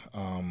road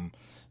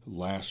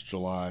last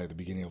July, the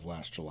beginning of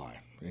last July.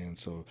 And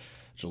so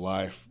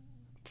July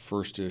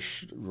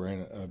 1st-ish,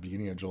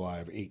 beginning of July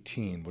of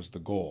 18 was the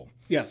goal.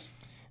 Yes.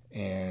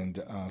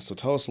 And so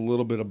tell us a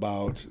little bit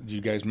about, you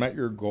guys met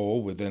your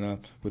goal within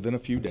a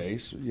few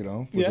days,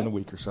 within a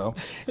week or so.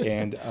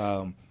 And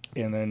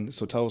then,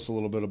 so tell us a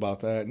little bit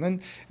about that. And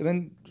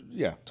then,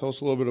 tell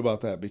us a little bit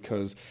about that,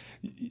 because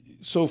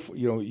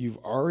you've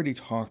already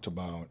talked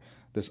about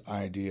this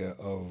idea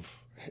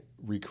of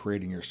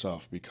recreating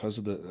yourself because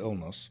of the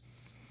illness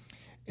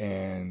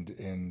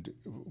and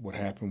what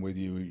happened with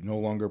you. You're no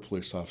longer a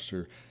police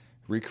officer.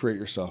 Recreate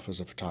yourself as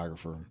a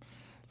photographer.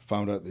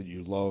 Found out that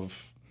you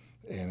love,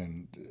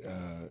 and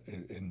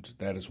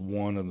that is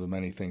one of the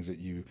many things that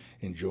you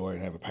enjoy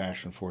and have a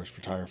passion for is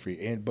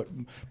photography,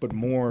 but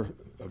more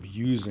of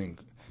using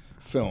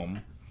film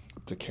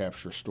to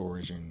capture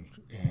stories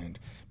and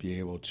be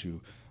able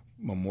to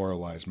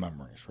memorialize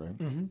memories, right?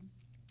 Mm-hmm.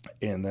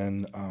 And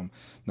then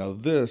now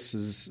this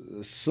is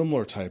a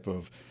similar type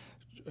of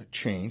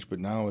change, but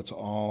now it's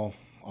all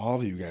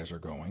of you guys are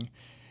going.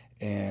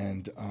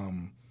 And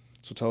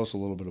so tell us a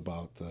little bit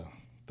about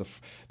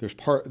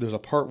there's a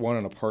part 1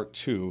 and a part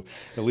 2,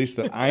 at least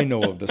that I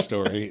know of the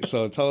story.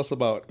 So tell us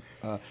about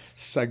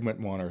segment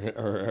 1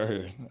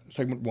 or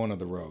segment 1 of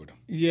the road.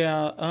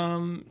 Yeah.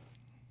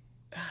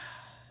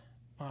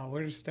 Wow,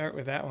 where to start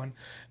with that one?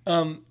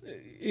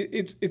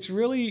 It's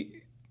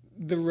really,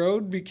 the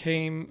road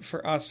became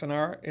for us in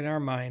our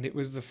mind. It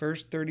was the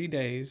first 30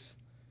 days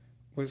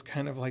was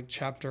kind of like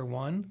chapter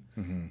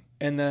 1,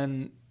 and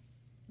then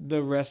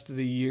the rest of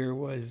the year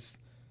was,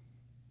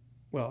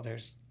 well,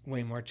 there's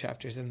way more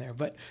chapters in there.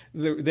 But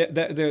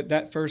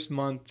that first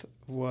month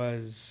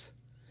was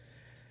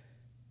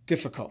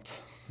difficult,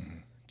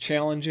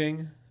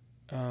 challenging,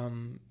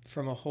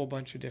 from a whole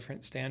bunch of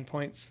different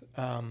standpoints.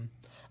 I'm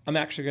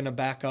actually going to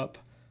back up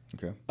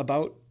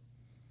about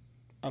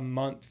a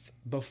month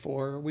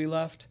before we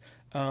left.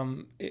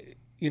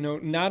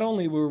 Not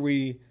only were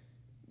we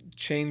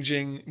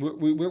changing,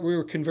 we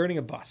were converting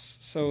a bus.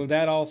 So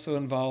that also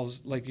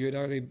involves, like you had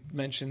already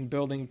mentioned,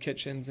 building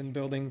kitchens and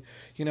building,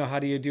 how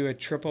do you do a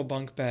triple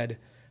bunk bed?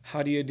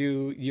 How do you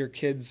do your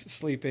kids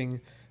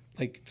sleeping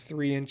like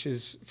 3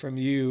 inches from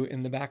you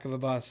in the back of a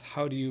bus?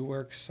 How do you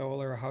work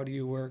solar? How do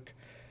you work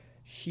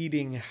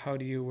heating? How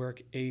do you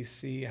work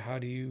AC? How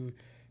do you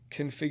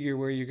configure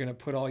where you're going to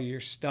put all your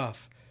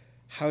stuff?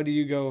 How do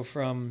you go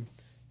from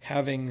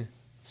having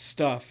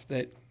stuff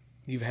that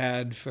you've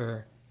had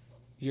for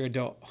your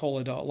whole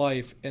adult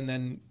life and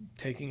then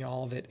taking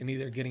all of it and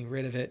either getting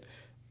rid of it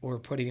or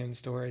putting it in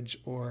storage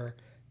or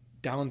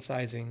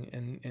downsizing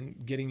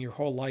and getting your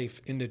whole life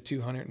into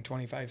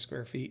 225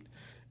 square feet?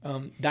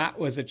 That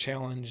was a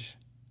challenge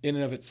in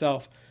and of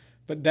itself.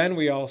 But then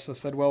we also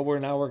said, well, we're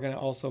going to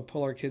also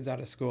pull our kids out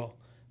of school.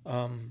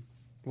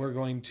 We're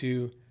going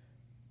to,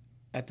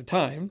 at the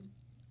time,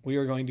 we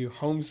were going to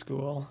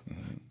homeschool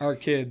our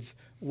kids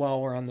while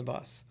we're on the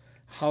bus.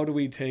 How do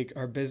we take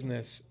our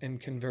business and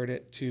convert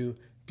it to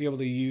be able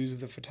to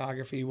use the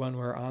photography when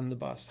we're on the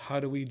bus? How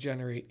do we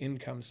generate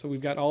income? So we've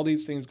got all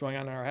these things going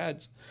on in our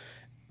heads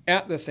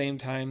at the same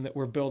time that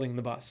we're building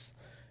the bus.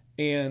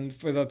 And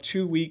for the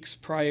 2 weeks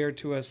prior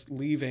to us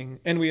leaving,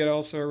 and we had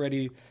also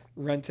already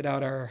rented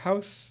out our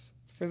house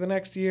for the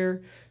next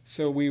year.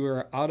 So we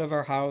were out of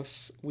our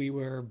house. We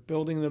were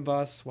building the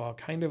bus while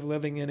kind of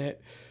living in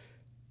it.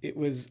 It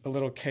was a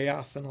little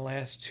chaos in the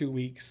last 2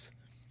 weeks.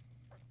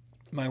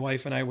 My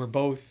wife and I were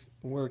both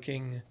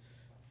working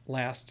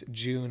last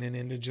June and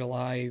into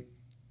July,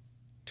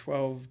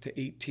 12 to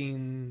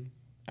 18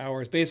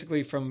 hours,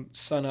 basically from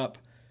sunup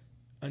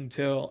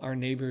until our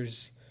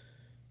neighbors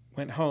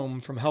went home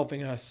from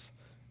helping us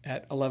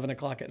at 11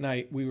 o'clock at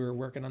night. We were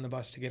working on the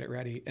bus to get it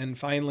ready. And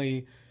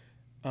finally,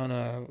 on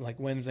a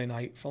Wednesday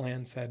night,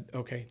 Philan said,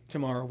 okay,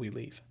 tomorrow we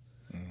leave.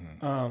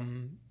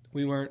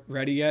 We weren't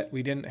ready yet.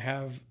 We didn't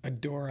have a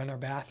door on our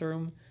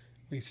bathroom.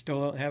 We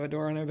still don't have a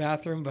door on our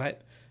bathroom,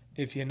 but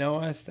if you know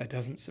us, that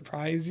doesn't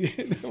surprise you.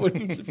 That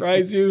wouldn't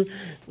surprise you.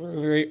 We're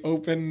a very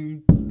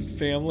open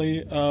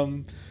family.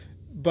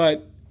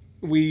 But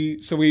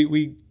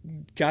we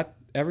got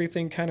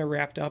everything kind of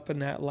wrapped up in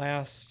that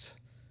last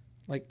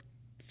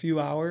few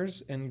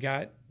hours and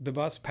got the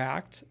bus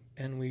packed,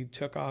 and we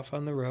took off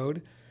on the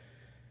road.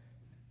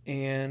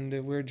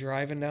 And we're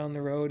driving down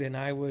the road, and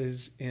I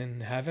was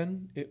in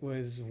heaven. It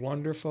was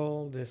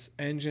wonderful. This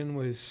engine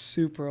was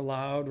super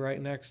loud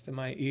right next to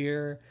my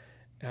ear.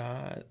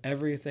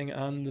 Everything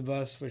on the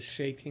bus was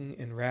shaking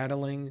and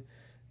rattling.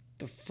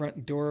 The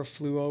front door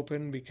flew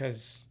open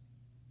because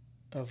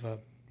of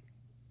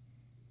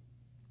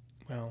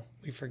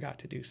we forgot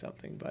to do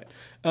something, but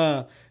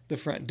the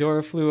front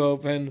door flew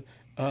open.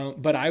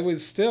 But I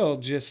was still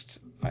this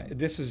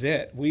was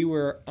it. We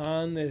were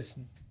on this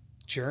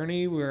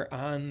journey. We're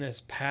on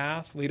this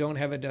path. We don't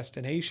have a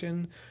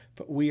destination,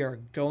 but we are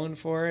going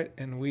for it,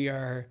 and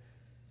we're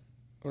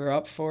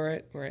up for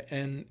it.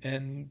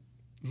 And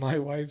my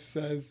wife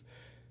says,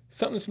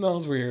 something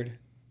smells weird.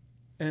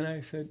 And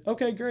I said,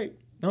 okay, great.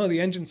 No, the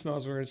engine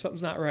smells weird.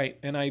 Something's not right.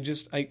 And I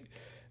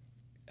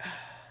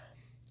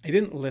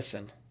didn't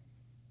listen.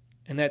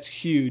 And that's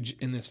huge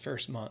in this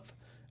first month.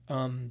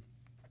 I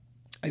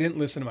didn't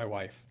listen to my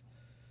wife.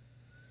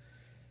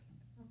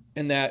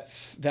 And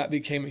that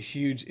became a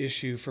huge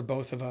issue for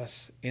both of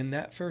us in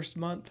that first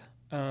month.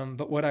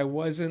 But what I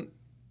was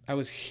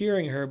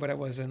hearing her, but I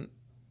wasn't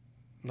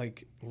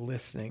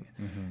listening.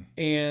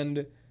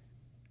 And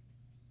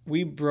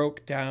we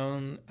broke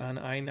down on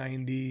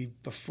I-90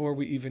 before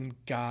we even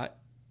got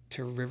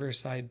to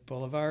Riverside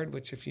Boulevard,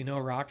 which, if you know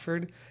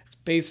Rockford, it's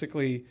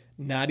basically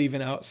not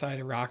even outside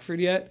of Rockford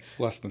yet.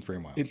 It's less than 3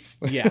 miles.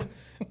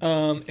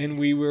 And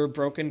we were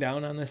broken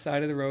down on the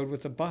side of the road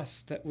with a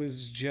bus that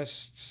was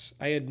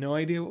I had no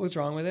idea what was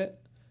wrong with it.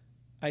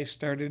 I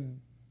started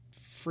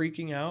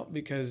freaking out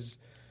because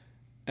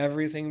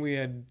everything we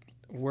had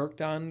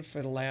worked on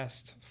for the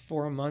last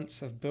 4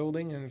 months of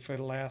building and for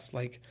the last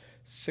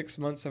 6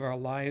 months of our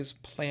lives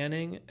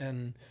planning,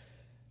 and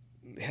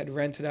had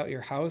rented out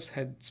your house,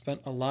 had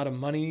spent a lot of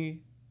money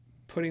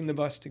putting the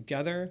bus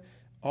together,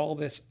 all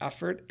this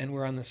effort, and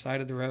we're on the side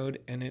of the road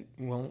and it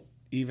won't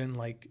even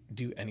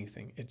do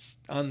anything. It's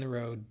on the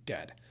road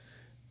dead.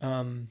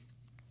 When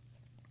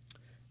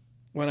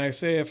I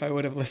say if I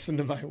would have listened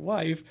to my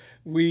wife,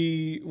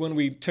 when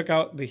we took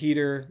out the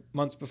heater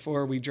months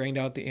before, we drained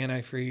out the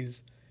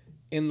antifreeze.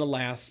 In the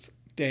last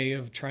day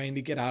of trying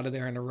to get out of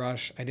there in a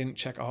rush, I didn't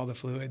check all the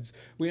fluids.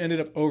 We ended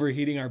up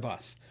overheating our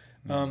bus,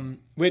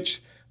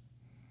 which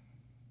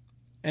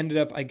ended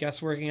up, I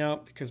guess, working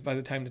out because by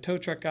the time the tow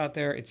truck got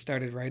there, it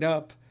started right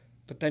up.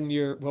 But then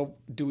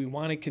do we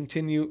want to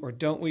continue or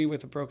don't we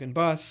with a broken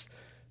bus?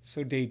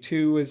 So day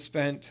 2 was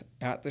spent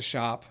at the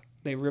shop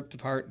They ripped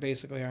apart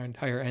basically our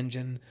entire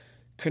engine,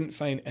 couldn't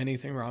find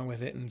anything wrong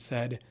with it, and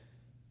said,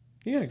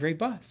 "You got a great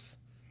bus.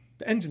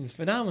 The engine's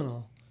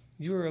phenomenal.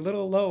 You were a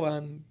little low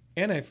on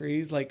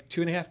antifreeze, like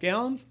 2.5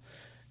 gallons."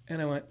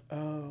 And I went,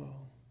 "Oh."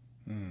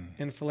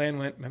 And Philan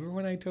went, "Remember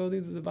when I told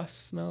you that the bus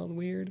smelled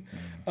weird?"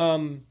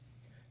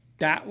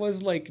 That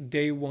was like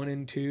day 1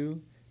 and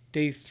 2.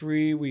 Day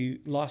 3,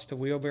 we lost a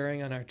wheel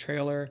bearing on our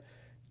trailer.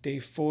 Day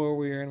 4,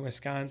 we were in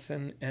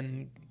Wisconsin,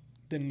 and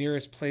the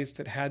nearest place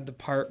that had the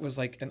part was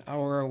like an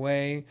hour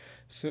away.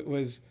 So it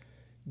was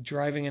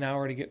driving an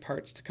hour to get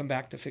parts to come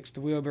back to fix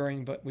the wheel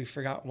bearing, but we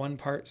forgot one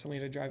part, so we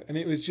had to drive. I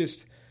mean, it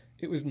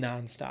was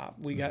nonstop.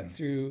 We got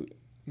through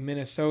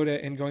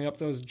Minnesota and going up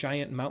those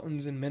giant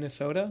mountains in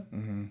Minnesota.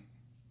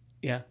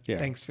 Yeah.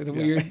 Thanks for the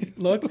weird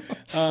look.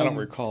 I don't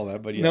recall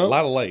that, but no, a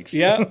lot of lakes.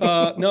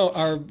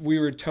 We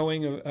were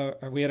towing.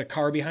 We had a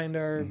car behind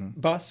our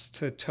bus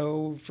to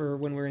tow for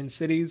when we're in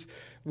cities.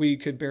 We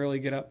could barely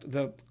get up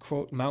the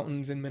quote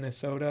mountains in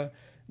Minnesota.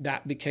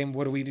 That became,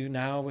 what do we do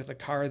now with a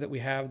car that we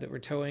have that we're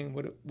towing?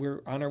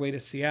 We're on our way to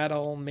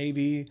Seattle,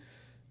 maybe.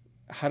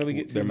 How do we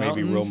get to the mountains?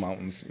 There may be real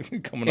mountains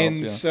coming up.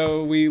 And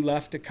so we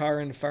left a car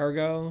in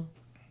Fargo,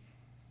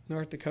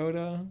 North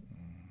Dakota.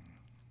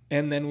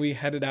 And then we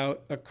headed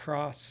out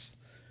across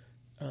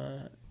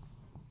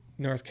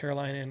North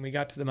Carolina, and we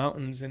got to the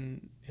mountains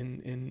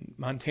in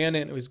Montana,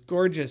 and it was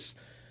gorgeous.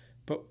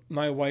 But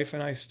my wife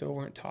and I still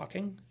weren't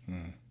talking.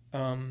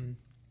 We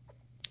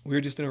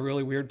were just in a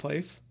really weird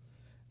place.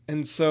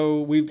 And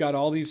so we've got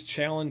all these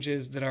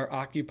challenges that are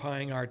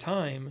occupying our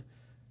time,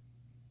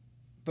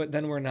 but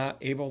then we're not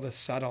able to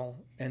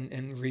settle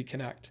and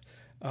reconnect.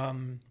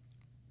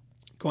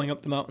 Going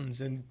up the mountains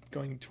and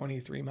going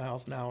 23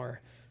 miles an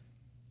hour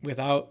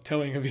without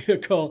towing a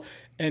vehicle,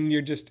 and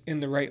you're just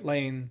in the right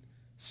lane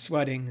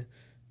sweating,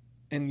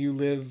 and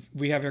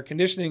we have air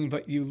conditioning,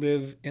 but you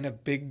live in a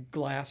big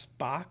glass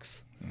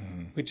box,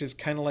 which is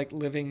kind of like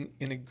living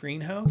in a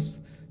greenhouse.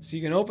 So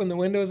you can open the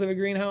windows of a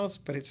greenhouse,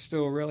 but it's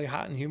still really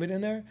hot and humid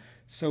in there.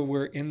 So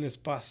we're in this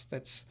bus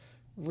that's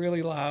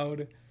really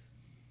loud,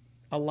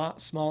 a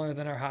lot smaller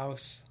than our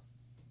house,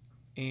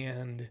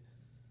 and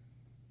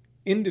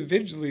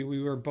individually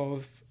we were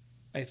both,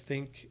 I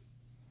think,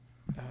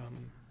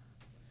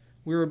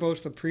 we were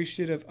both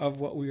appreciative of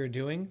what we were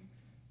doing,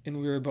 and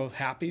we were both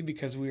happy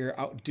because we were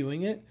out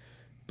doing it,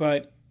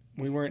 but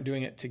we weren't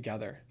doing it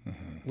together,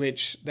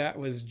 which that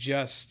was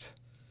just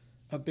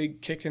a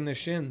big kick in the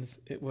shins.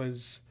 It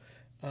was...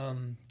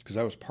 because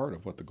that was part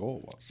of what the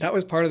goal was. That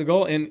was part of the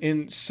goal,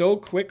 and so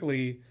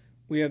quickly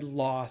we had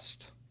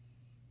lost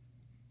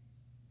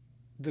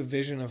the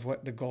vision of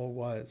what the goal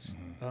was.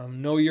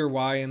 Know your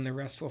why and the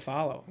rest will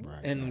follow.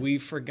 We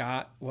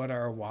forgot what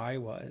our why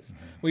was.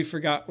 We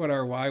forgot what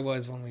our why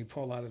was when we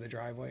pulled out of the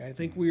driveway. I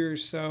think we were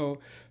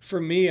for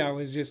me, I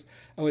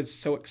was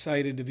so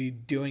excited to be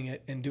doing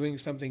it and doing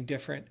something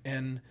different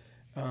and,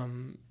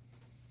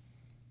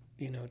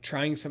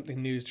 trying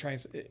something new,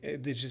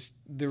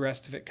 the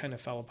rest of it kind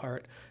of fell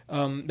apart.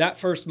 That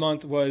first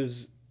month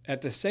was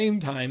at the same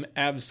time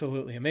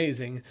absolutely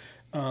amazing.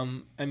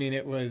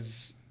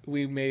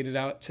 We made it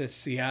out to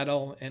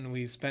Seattle, and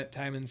we spent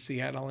time in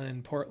Seattle and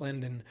in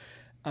Portland and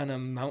on a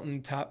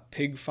mountaintop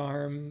pig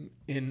farm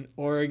in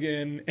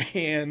Oregon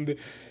and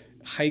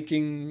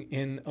hiking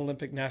in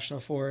Olympic National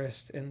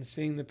Forest and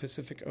seeing the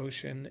Pacific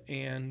Ocean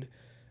and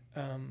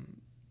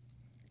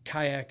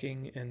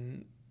kayaking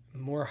and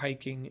more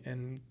hiking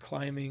and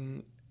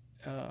climbing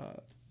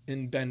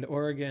in Bend,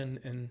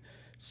 Oregon, and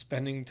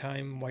spending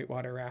time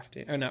whitewater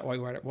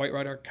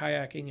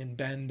kayaking in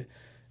Bend,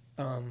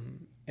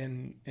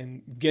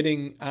 and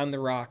getting on the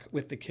rock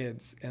with the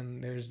kids.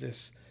 And there's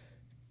this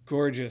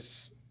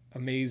gorgeous,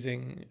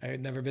 amazing, I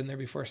had never been there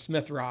before,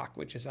 Smith Rock,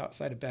 which is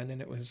outside of Bend,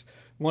 and it was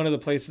one of the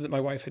places that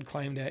my wife had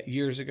climbed at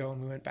years ago, and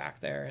we went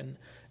back there and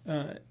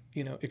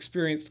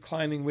experienced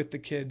climbing with the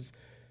kids.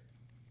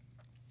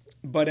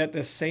 But at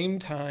the same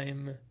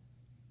time,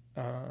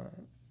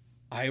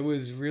 I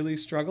was really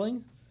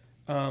struggling.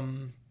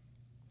 I'm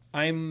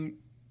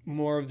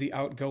more of the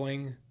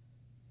outgoing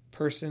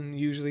person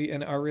usually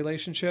in our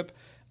relationship.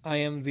 I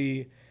am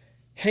the,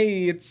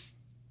 hey, it's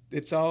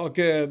all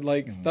good,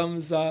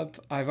 thumbs up.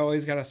 I've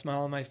always got a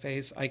smile on my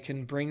face. I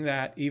can bring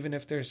that even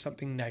if there's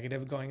something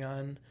negative going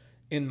on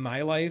in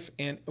my life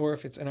or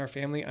if it's in our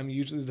family. I'm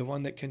usually the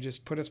one that can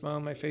just put a smile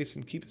on my face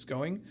and keep us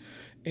going.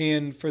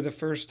 And for the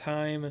first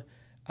time,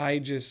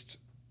 I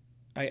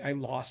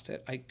lost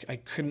it. I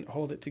couldn't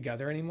hold it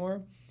together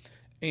anymore.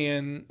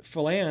 And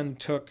Philan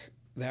took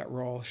that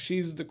role.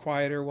 She's the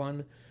quieter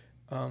one.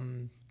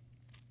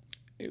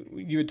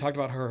 You had talked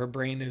about her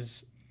brain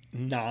is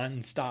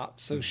nonstop.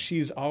 So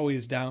she's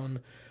always down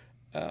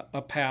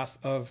a path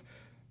of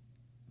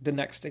the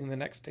next thing,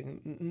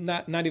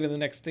 not even the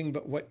next thing,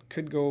 but what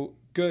could go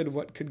good,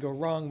 what could go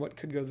wrong, what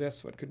could go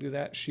this, what could do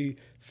that. She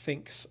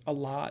thinks a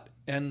lot,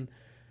 and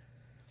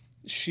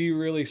she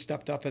really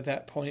stepped up at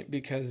that point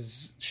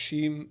because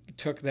she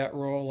took that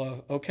role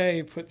of,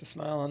 okay, put the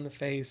smile on the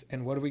face,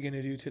 and what are we going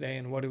to do today,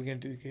 and what are we going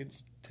to do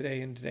kids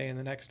today and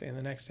the next day and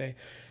the next day.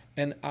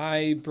 And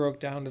I broke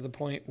down to the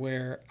point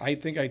where I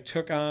think I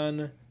took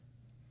on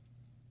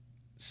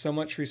so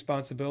much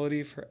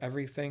responsibility for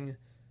everything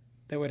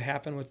that would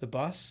happen with the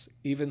bus,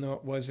 even though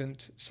it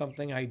wasn't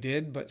something I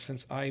did. But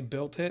since I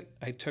built it,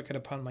 I took it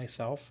upon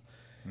myself.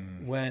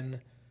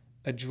 When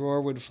a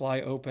drawer would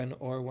fly open,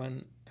 or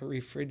when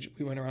we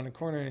went around a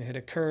corner and hit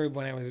a curb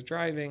when I was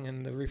driving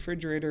and the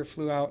refrigerator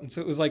flew out. And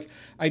so it was like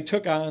I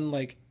took on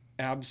like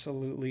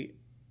absolutely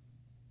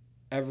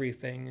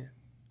everything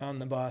on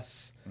the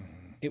bus.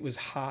 It was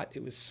hot,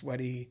 it was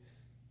sweaty.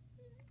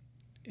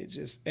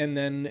 And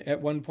then at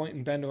one point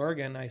in Bend,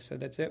 Oregon, I said,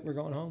 that's it, we're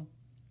going home.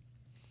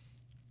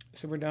 I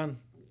said, we're done.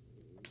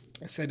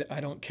 I said, I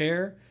don't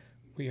care.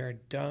 We are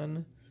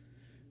done.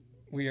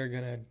 We are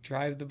going to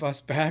drive the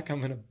bus back. I'm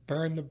going to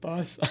burn the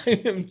bus.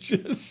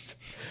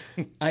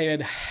 I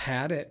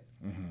had it.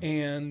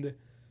 And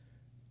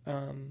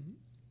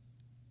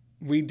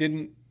we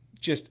didn't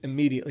just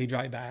immediately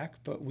drive back,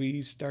 but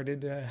we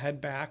started to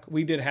head back.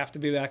 We did have to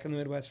be back in the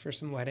Midwest for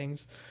some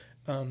weddings.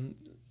 And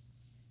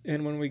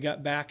when we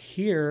got back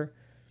here,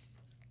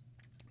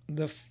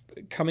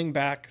 coming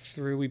back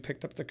through, we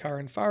picked up the car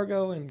in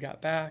Fargo and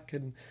got back.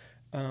 And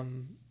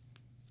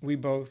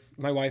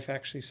my wife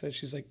actually said,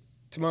 she's like,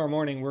 tomorrow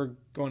morning we're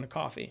going to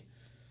coffee.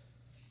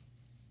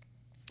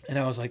 And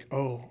I was like,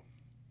 oh,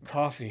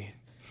 coffee.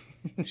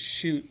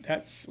 Shoot,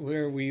 that's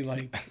where we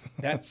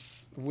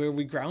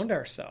ground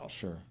ourselves.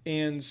 Sure.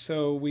 And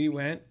so we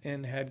went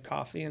and had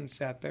coffee and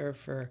sat there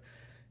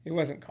it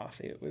wasn't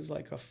coffee. It was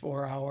like a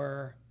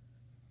 4-hour.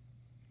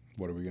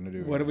 What are we going to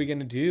do? What are we going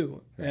to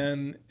do?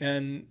 Yeah.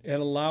 And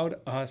it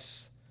allowed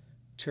us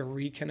to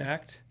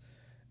reconnect.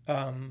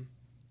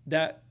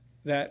 That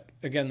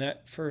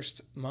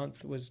first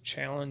month was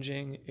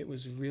challenging. It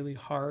was really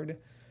hard.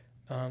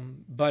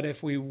 But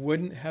if we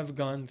wouldn't have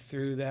gone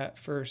through that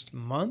first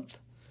month,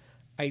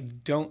 I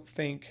don't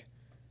think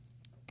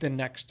the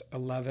next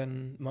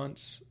 11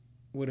 months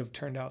would have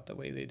turned out the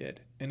way they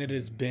did. And it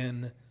has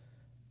been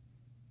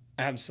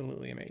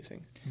absolutely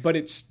amazing. But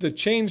it's the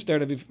change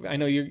started. I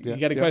know you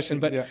got a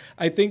question, but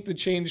I think the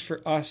change for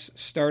us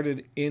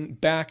started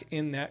back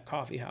in that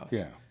coffee house.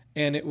 Yeah.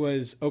 And it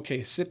was,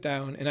 okay, sit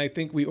down. And I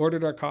think we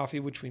ordered our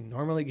coffee, which we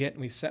normally get,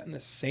 and we sat in the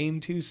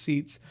same 2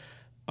 seats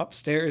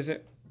upstairs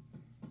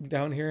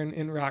down here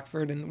in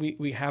Rockford. And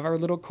we have our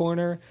little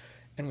corner,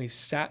 and we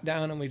sat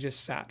down and we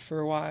just sat for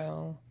a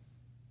while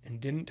and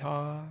didn't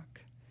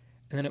talk.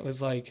 And then it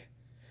was like,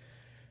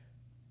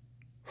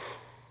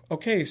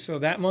 okay, so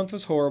that month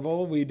was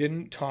horrible. We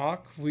didn't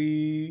talk.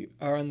 We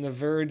are on the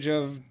verge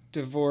of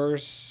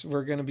divorce.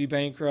 We're going to be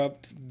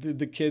bankrupt.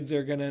 The kids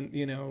are going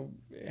to,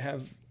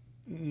 have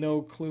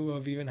no clue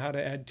of even how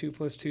to add 2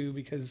 + 2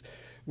 because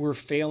we're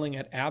failing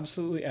at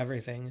absolutely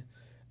everything.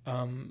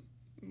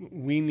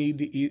 We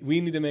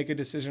need to make a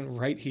decision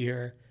right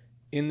here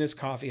in this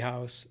coffee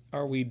house.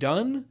 Are we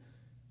done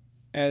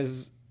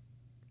as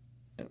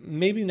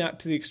maybe not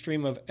to the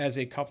extreme of as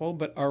a couple,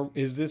 but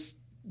is this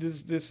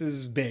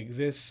is big.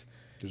 Is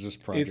this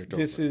project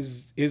over?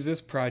 Is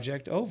this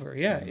project over?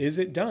 Yeah. Mm-hmm. Is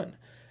it done?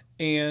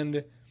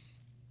 And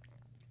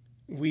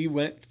we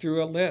went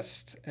through a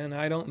list, and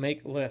I don't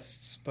make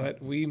lists, but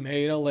we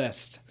made a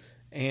list,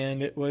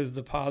 and it was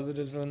the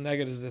positives and the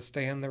negatives, to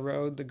stay on the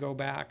road, to go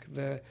back,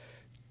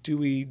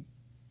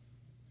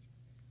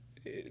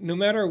 no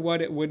matter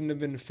what, it wouldn't have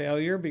been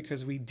failure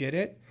because we did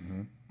it.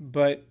 Mm-hmm.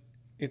 But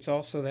it's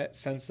also that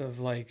sense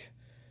of like,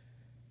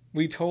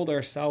 we told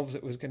ourselves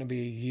it was going to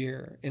be a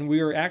year, and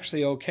we were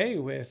actually okay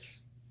with,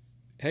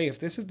 hey, if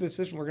this is the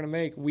decision we're going to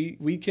make,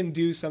 we can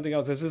do something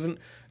else. This isn't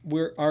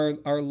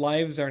our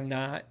lives are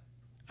not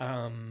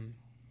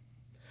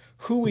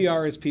who we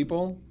are as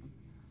people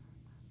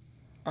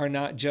are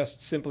not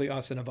just simply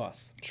us in a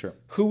bus. Sure.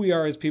 Who we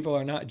are as people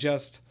are not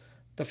just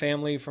the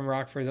family from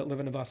Rockford that live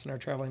in a bus and are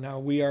traveling now.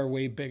 We are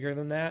way bigger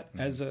than that.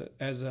 Mm-hmm.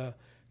 as a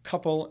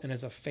couple and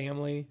as a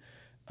family.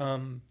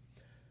 But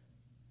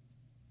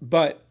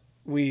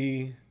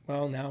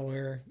now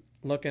we're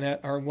looking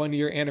at our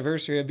 1-year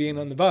anniversary of being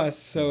on the bus.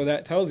 So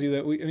that tells you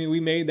that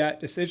we made that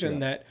decision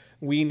that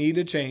we need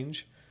to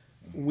change.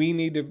 We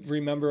need to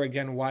remember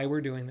again why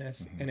we're doing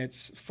this. Mm-hmm. And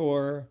it's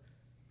for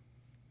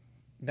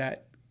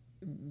that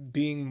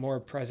being more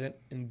present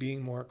and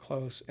being more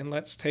close. And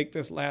let's take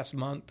this last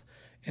month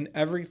and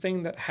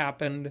everything that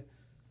happened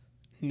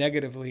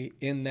negatively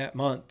in that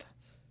month.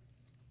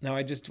 Now,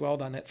 I just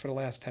dwelled on it for the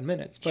last 10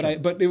 minutes, but sure.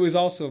 But it was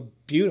also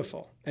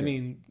beautiful. I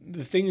mean,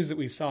 the things that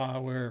we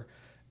saw were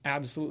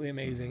absolutely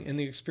amazing, and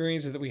the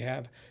experiences that we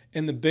have.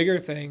 And the bigger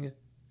thing,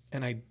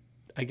 and I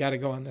got to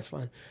go on this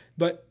one,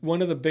 but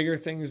one of the bigger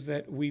things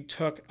that we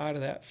took out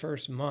of that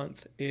first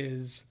month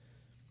is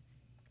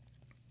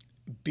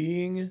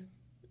being,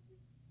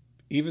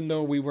 even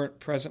though we weren't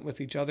present with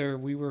each other,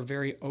 we were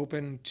very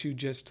open to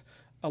just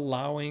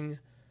allowing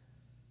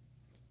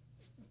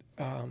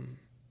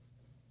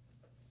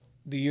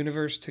the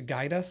universe to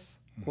guide us,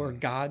 mm-hmm. or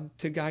God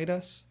to guide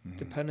us, mm-hmm.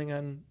 depending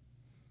on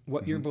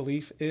what mm-hmm. your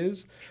belief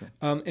is, sure.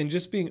 And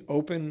just being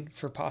open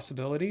for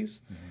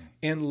possibilities, mm-hmm.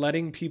 and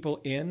letting people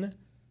in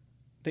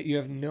that you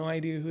have no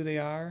idea who they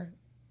are,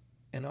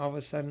 And all of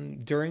a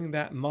sudden, during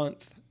that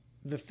month,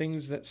 the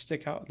things that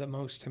stick out the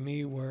most to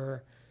me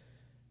were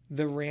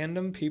the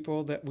random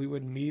people that we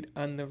would meet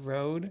on the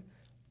road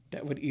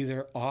that would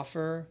either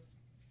offer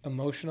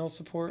emotional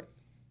support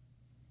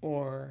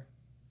or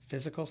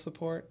physical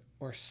support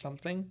or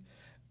something.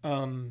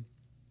 And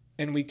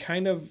we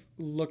kind of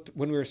looked,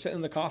 when we were sitting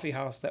in the coffee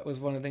house, that was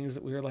one of the things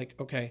that we were like,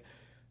 okay,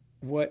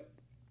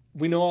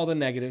 we know all the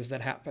negatives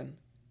that happen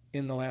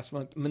in the last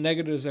month. The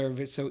negatives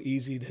are so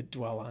easy to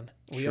dwell on.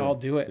 We all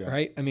do it,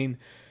 right? I mean,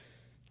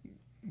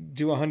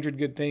 do 100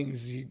 good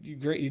things.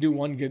 You do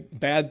one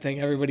bad thing.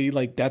 Everybody,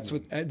 like, that's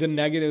what the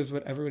negatives,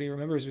 what everybody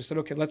remembers. We said,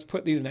 okay, let's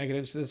put these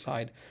negatives to the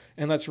side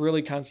and let's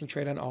really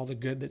concentrate on all the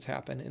good that's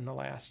happened in the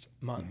last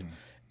month.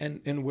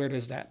 And where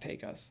does that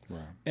take us?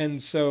 Right.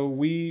 And so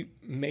we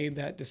made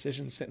that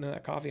decision sitting in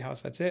that coffee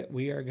house. That's it.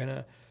 We are going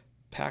to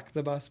pack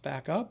the bus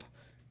back up.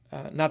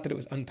 Not that it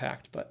was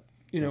unpacked, but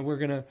we're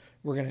going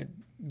to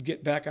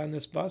get back on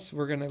this bus.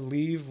 We're going to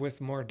leave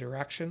with more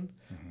direction.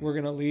 We're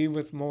going to leave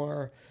with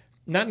more,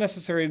 not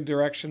necessarily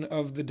direction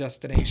of the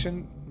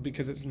destination,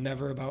 because it's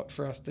never about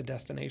for us the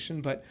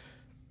destination, but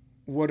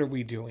what are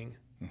we doing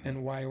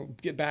and why?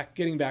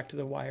 Getting back to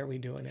the why are we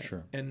doing it?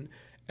 Sure. And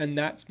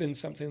that's been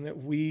something that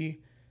we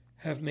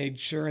have made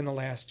sure in the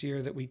last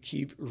year that we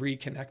keep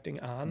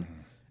reconnecting on.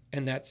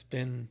 And that's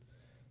been,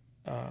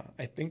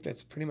 I think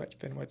that's pretty much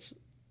been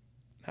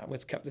not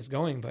what's kept us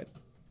going, but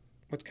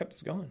what's kept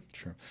us going.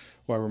 Sure.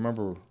 Well, I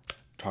remember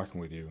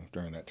talking with you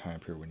during that time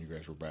period when you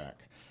guys were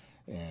back,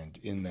 and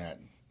in that,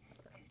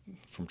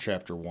 from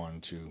chapter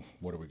 1 to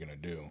what are we going to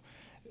do?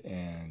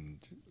 And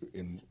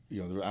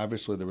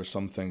obviously there were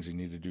some things you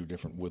need to do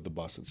different with the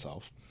bus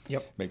itself.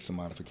 Yep. Make some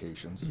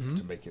modifications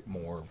to make it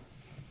more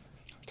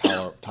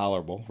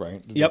tolerable,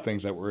 right? Yep. The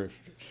things that were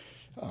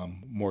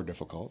more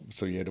difficult.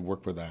 So you had to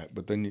work with that.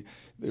 But then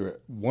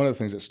one of the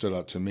things that stood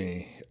out to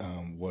me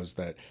was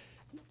that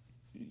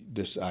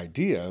this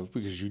idea,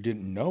 because you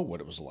didn't know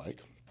what it was like.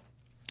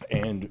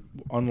 And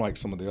unlike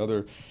some of the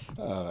other,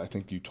 I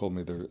think you told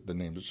me the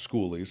names of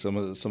schoolies,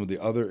 some of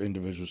the other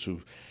individuals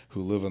who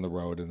live on the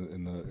road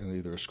in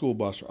either a school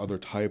bus or other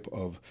type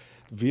of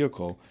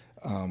vehicle,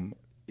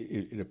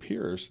 it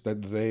appears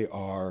that they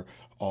are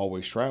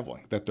always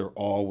traveling, that they're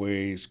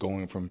always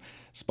going from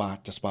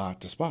spot to spot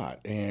to spot.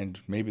 And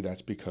maybe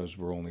that's because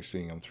we're only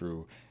seeing them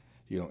through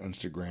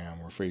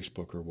Instagram or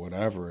Facebook or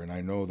whatever. And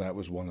I know that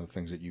was one of the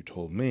things that you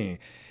told me,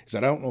 is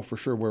that I don't know for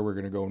sure where we're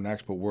going to go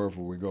next, but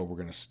wherever we go, we're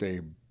going to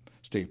stay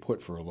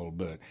put for a little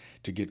bit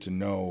to get to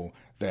know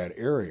that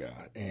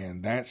area.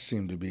 And that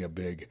seemed to be a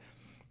big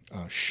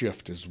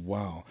shift as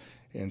well.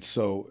 And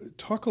so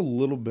talk a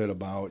little bit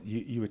about,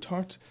 you had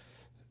talked,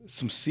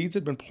 some seeds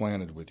had been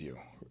planted with you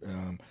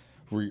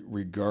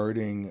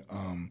regarding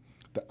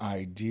the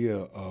idea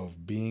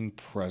of being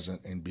present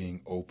and being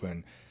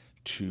open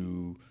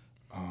to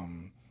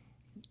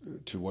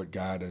what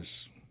God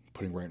is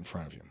putting right in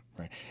front of you,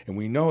 right? And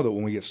we know that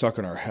when we get stuck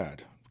in our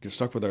head, get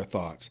stuck with our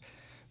thoughts,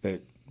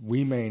 that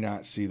we may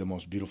not see the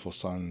most beautiful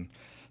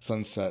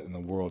sunset in the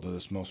world, or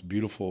this most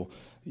beautiful,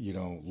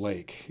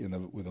 lake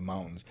with the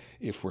mountains,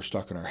 if we're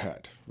stuck in our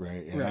head,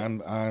 right?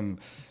 And right.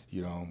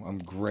 I'm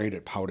great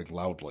at pouting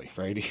loudly,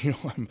 right?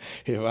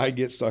 If I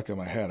get stuck in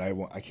my head,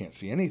 I can't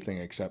see anything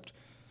except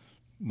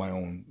my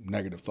own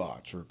negative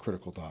thoughts or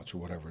critical thoughts or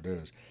whatever it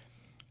is.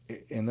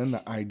 And then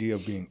the idea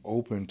of being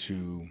open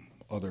to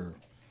other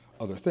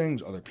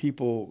things, other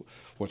people,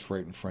 what's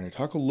right in front of you.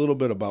 Talk a little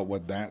bit about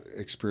what that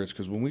experience,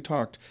 because when we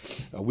talked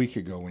a week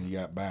ago when you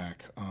got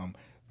back,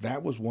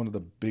 that was one of the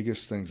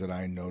biggest things that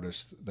I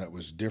noticed that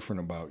was different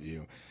about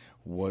you,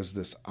 was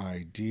this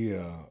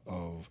idea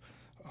of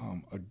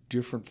a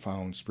different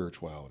found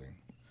spirituality.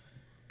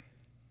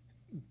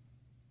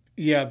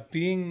 Yeah,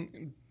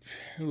 it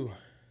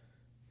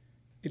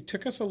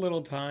took us a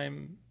little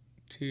time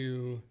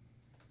to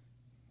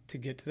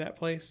get to that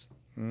place.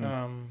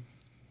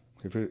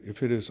 If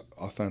it is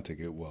authentic,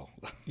 it will.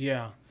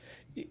 Yeah.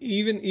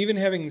 Even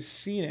having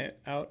seen it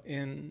out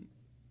in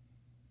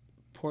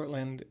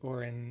Portland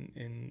or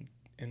in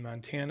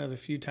Montana, the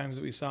few times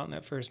that we saw it in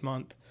that first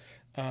month,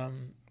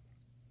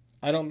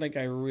 I don't think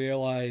I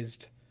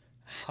realized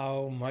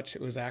how much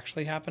it was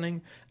actually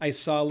happening. I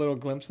saw little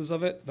glimpses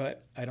of it,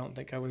 but I don't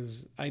think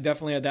I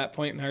definitely at that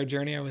point in our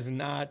journey, I was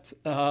not,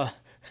 I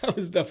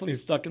was definitely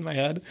stuck in my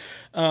head.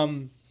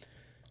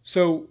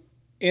 So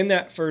in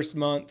that first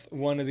month,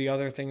 one of the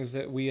other things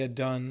that we had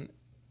done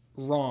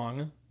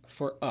wrong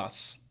for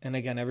us, and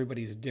again,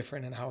 everybody's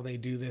different in how they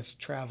do this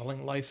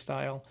traveling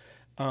lifestyle,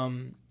 we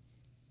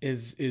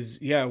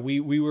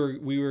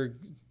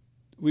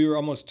were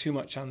almost too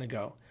much on the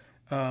go.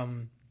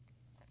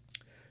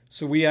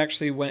 So we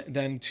actually went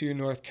then to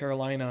North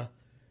Carolina,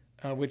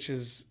 which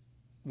is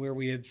where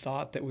we had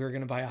thought that we were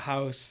going to buy a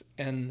house.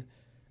 And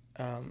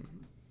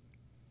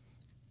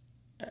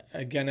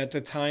again, at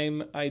the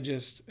time, I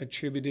just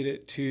attributed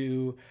it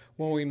to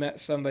when we met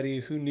somebody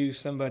who knew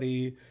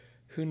somebody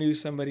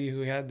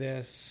who had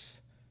this.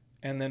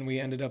 And then we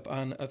ended up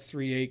on a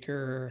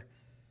 3-acre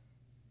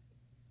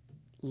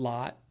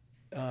lot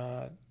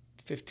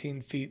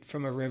 15 feet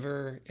from a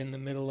river in the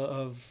middle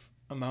of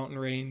a mountain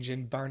range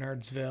in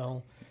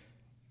Barnardsville,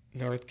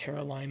 North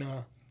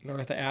Carolina,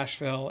 north of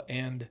Asheville.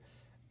 And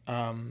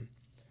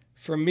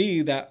for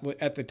me, that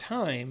at the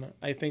time,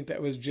 I think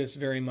that was just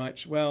very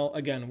much, well,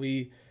 again,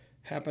 we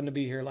happened to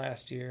be here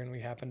last year and we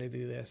happened to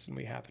do this and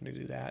we happened to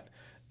do that.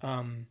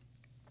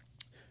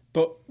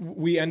 But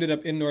we ended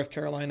up in North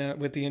Carolina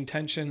with the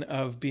intention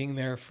of being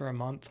there for a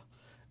month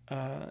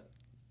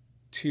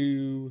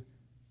to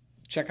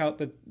check out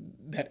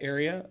that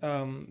area.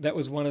 That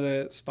was one of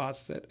the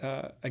spots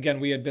that, again,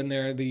 we had been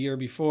there the year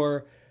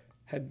before,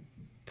 had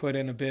put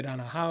in a bid on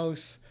a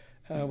house.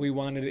 We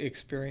wanted to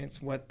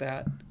experience what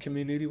that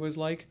community was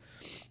like.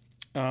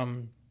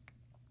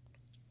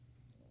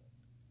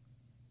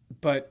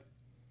 But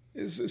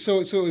so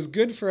it was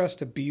good for us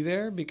to be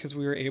there because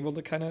we were able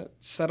to kind of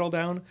settle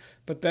down.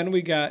 But then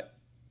we got,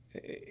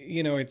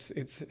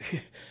 it's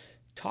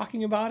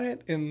talking about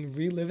it and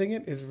reliving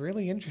it is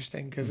really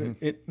interesting because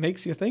it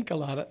makes you think a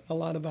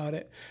lot about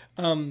it.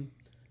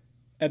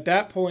 At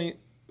that point,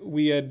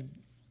 we had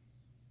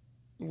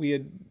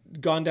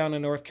gone down to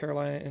North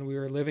Carolina and we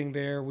were living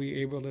there. We were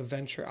able to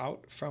venture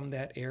out from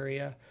that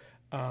area,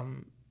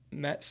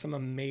 met some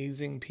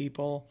amazing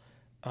people,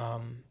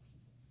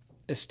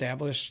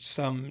 established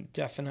some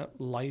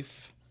definite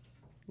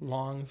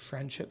lifelong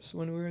friendships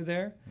when we were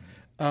there.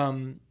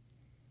 And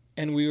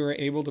we were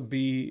able to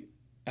be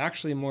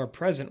actually more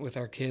present with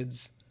our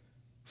kids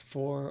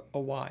for a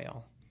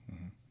while.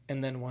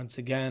 And then once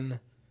again,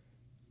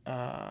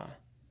 I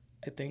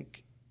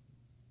think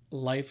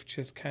life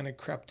just kind of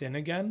crept in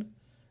again.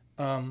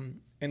 And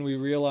we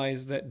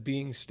realized that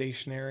being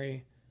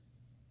stationary,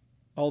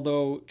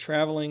 although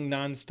traveling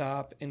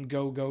nonstop and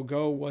go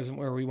wasn't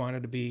where we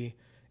wanted to be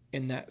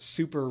in that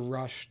super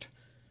rushed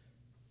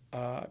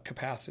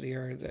capacity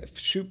or the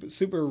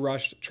super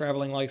rushed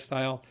traveling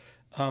lifestyle.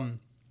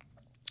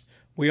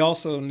 We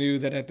also knew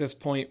that at this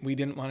point we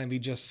didn't want to be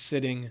just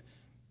sitting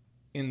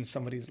in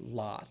somebody's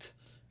lot.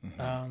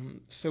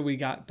 So we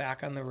got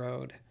back on the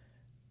road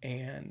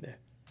and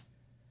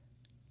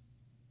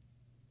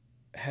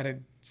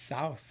headed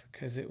south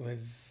because it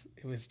was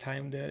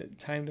time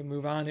to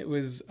move on. It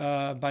was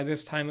by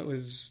this time it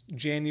was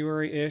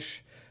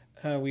January-ish.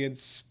 We had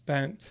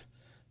spent,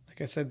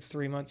 like I said,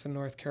 3 months in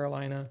North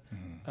Carolina.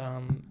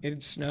 It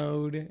had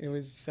snowed. It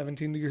was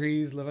 17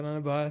 degrees. Living on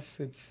a bus.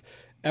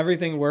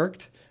 Everything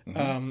worked.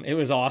 It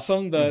was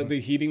awesome. The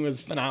heating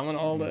was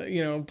phenomenal.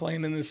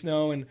 Playing in the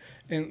snow and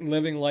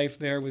living life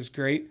there was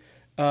great.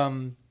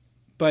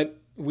 But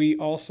we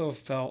also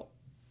felt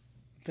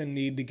the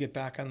need to get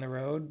back on the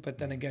road, but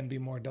then again, be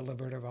more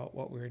deliberate about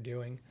what we were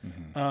doing.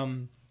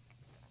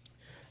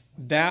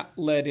 That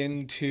led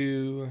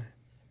into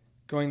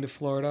going to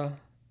Florida,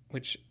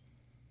 which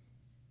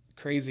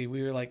crazy.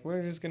 We were like,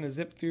 we're just going to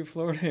zip through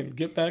Florida and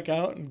get back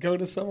out and go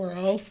to somewhere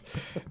else.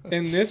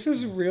 And this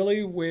is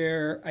really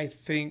where I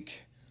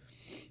think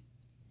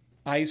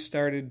I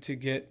started to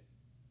get,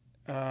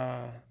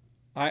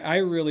 I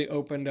really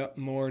opened up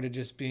more to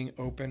just being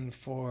open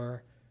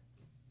for,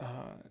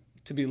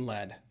 to be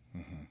led.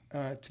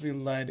 To be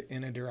led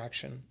in a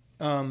direction.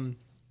 And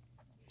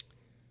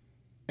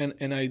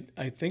I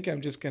think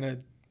I'm just going to,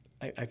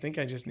 I think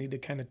I just need to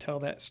kind of tell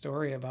that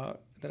story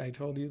about that I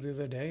told you the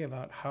other day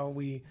about how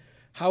we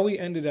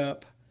ended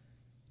up.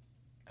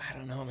 I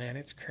don't know, man.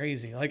 It's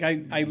crazy. Like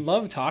I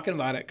love talking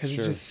about it because it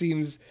just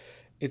seems,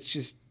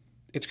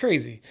 it's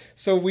crazy.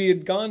 So we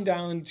had gone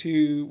down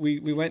to,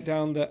 we went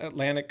down the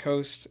Atlantic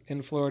coast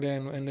in Florida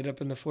and ended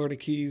up in the Florida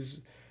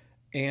Keys,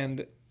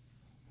 and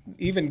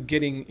even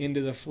getting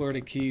into the Florida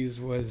Keys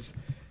was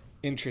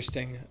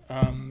interesting.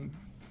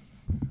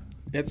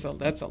 That's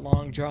a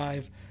long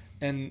drive,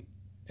 and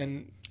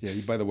yeah.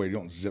 By the way, you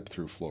don't zip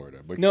through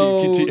Florida, but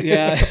no,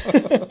 yeah,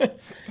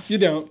 you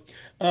don't.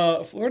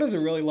 Florida's a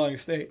really long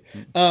state,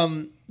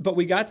 but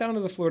we got down to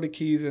the Florida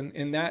Keys,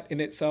 and that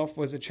in itself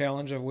was a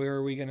challenge of where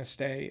are we going to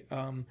stay.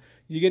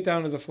 You get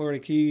down to the Florida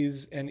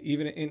Keys, and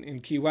even in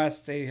Key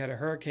West, they had a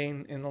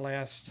hurricane in the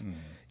last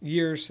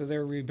year, so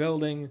they're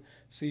rebuilding.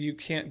 So you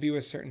can't be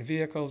with certain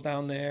vehicles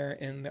down there,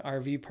 and the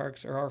RV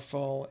parks are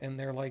full, and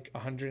they're like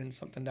 $100 and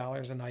something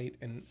a night.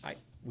 And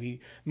we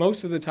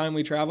most of the time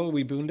we travel,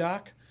 we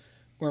boondock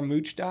or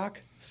mooch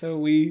dock, so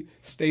we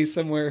stay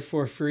somewhere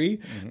for free,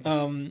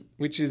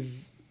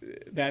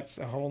 that's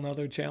a whole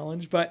nother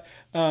challenge. But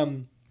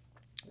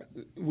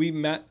we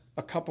met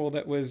a couple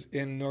that was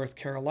in North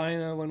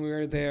Carolina when we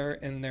were there,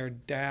 and their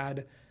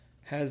dad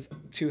has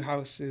 2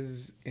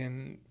 houses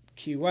in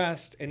Key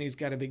West, and he's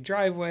got a big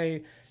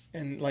driveway,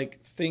 and like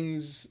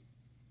things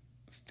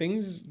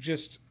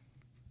just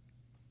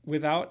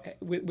with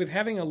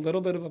having a little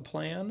bit of a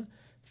plan,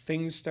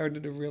 things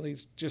started to really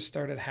just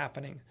started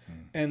happening.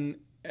 And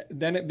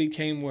then it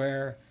became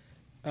where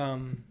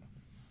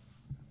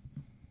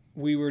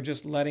we were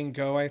just letting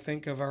go, I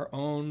think, of our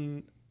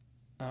own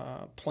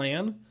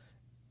plan,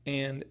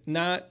 and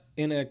not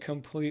in a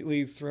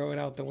completely throw it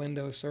out the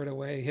window sort of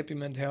way, hippie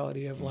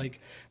mentality of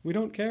like, we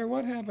don't care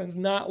what happens,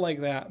 not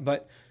like that,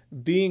 but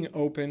being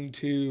open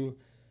to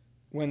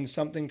when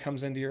something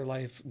comes into your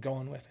life,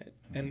 going with it.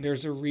 And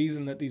there's a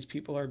reason that these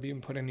people are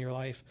being put in your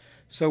life.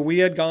 So we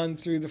had gone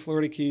through the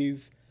Florida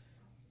Keys.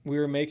 We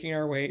were making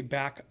our way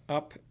back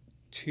up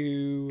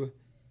to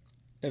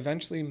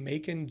eventually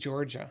Macon,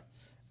 Georgia,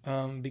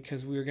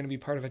 because we were going to be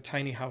part of a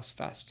Tiny House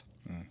Fest.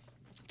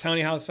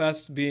 Tiny House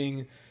Fest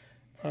being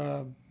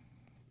a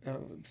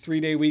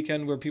 3-day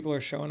weekend where people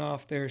are showing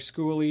off their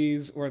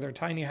schoolies or their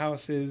tiny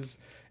houses,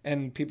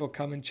 and people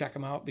come and check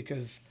them out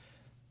because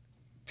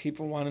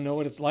people want to know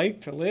what it's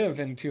like to live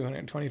in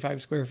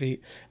 225 square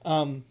feet.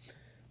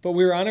 But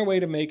we were on our way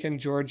to Macon,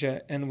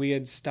 Georgia, and we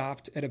had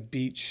stopped at a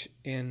beach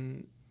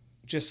in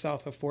just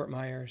south of Fort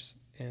Myers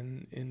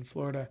in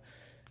Florida.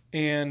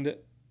 And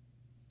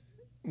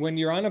when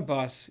you're on a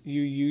bus,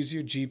 you use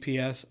your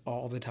GPS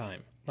all the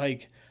time.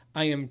 Like,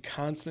 I am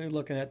constantly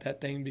looking at that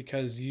thing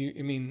because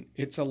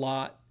it's a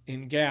lot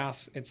in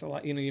gas. It's a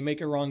lot, you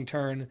make a wrong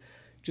turn,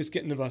 just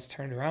getting the bus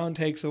turned around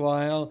takes a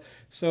while.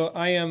 So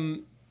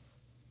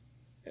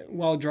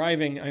while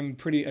driving, I'm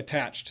pretty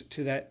attached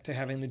to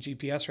having the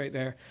GPS right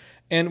there.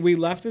 And we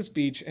left this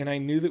beach, and I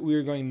knew that we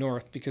were going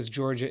north because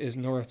Georgia is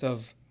north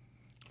of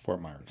Fort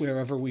Myers,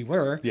 wherever we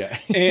were. Yeah.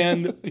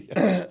 And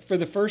for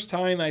the first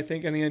time, I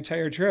think, on the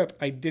entire trip,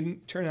 I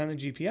didn't turn on the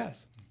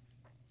GPS.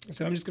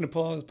 So I'm just going to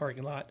pull out of this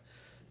parking lot.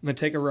 I'm going to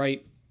take a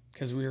right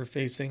because we were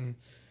facing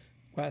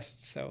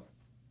west. So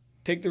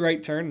take the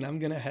right turn, and I'm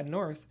going to head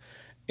north.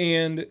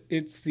 And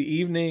it's the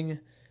evening,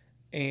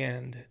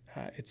 and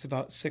it's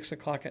about 6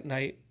 o'clock at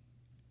night.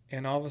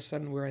 And all of a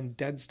sudden, we're in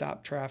dead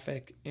stop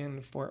traffic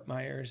in Fort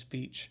Myers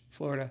Beach,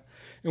 Florida.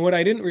 And what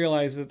I didn't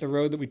realize is that the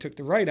road that we took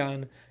the right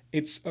on,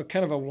 it's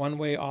kind of a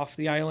one-way off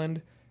the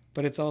island,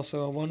 but it's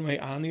also a one-way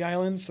on the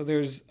island. So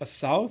there's a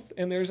south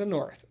and there's a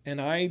north. And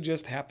I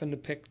just happened to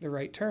pick the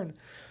right turn.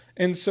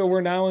 And so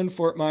we're now in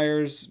Fort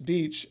Myers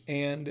Beach,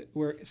 and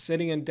we're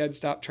sitting in dead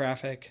stop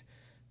traffic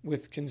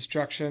with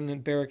construction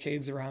and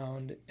barricades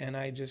around. And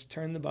I just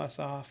turned the bus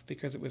off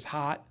because it was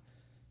hot.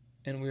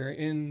 And we were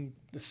in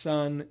the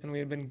sun, and we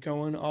had been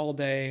going all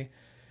day.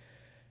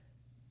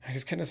 I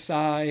just kind of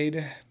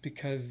sighed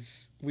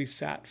because we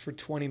sat for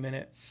 20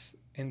 minutes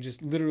and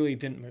just literally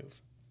didn't move.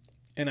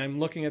 And I'm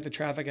looking at the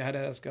traffic ahead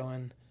of us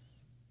going,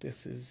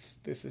 this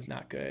is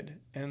not good.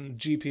 And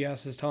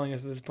GPS is telling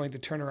us at this point to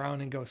turn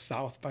around and go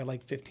south by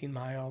like 15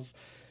 miles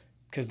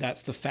because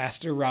that's the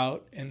faster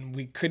route. And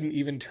we couldn't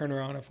even turn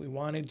around if we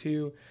wanted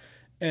to.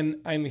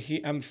 And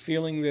I'm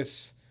feeling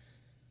this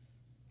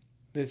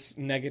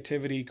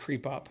negativity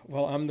creep up.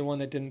 Well, I'm the one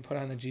that didn't put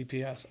on the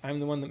GPS.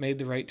 I'm the one that made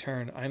the right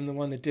turn. I'm the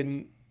one that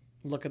didn't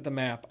look at the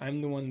map.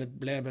 I'm the one that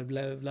blah, blah,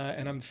 blah, blah.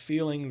 And I'm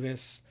feeling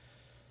this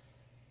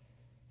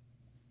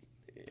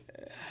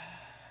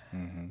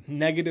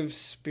negative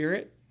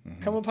spirit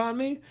come upon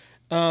me.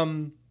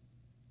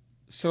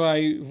 So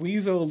I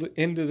weaseled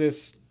into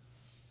this.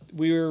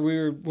 When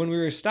we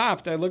were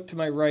stopped, I looked to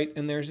my right,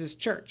 and there's this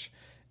church.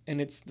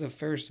 And it's the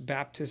First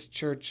Baptist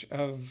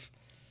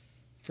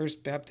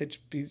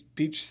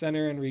Beach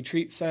Center and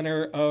Retreat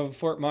Center of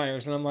Fort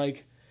Myers. And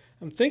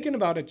I'm thinking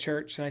about a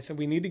church, and I said,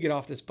 we need to get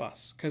off this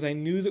bus because I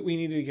knew that we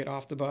needed to get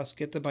off the bus,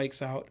 get the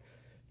bikes out,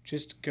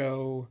 just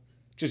go.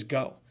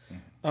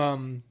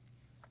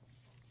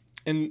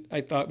 And I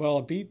thought,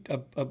 well,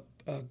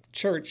 a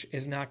church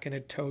is not going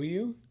to tow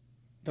you.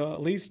 They'll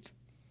at least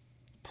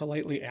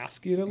politely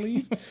ask you to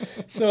leave.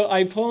 So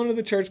I pull into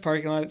the church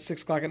parking lot at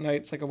 6 o'clock at night.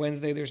 It's like a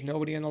Wednesday. There's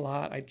nobody in the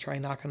lot. I try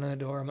knocking on the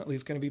door. I'm at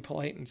least going to be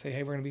polite and say,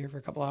 hey, we're going to be here for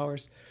a couple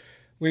hours.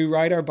 We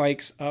ride our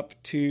bikes up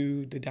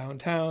to the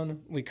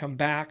downtown. We come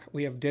back.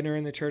 We have dinner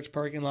in the church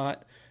parking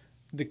lot.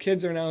 The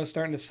kids are now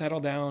starting to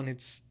settle down.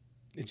 It's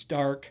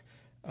dark.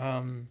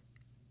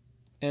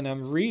 And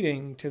I'm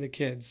reading to the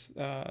kids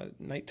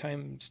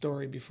nighttime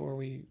story before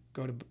we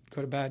go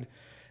to bed.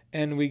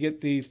 And we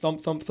get the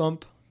thump, thump,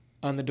 thump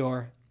on the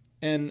door.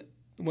 And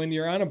when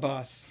you're on a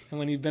bus, and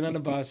when you've been on a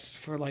bus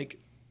for like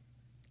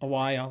a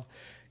while,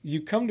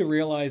 you come to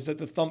realize that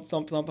the thump,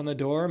 thump, thump on the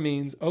door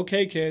means,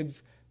 okay,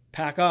 kids,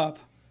 pack up.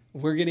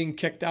 We're getting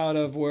kicked out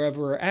of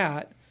wherever we're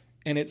at,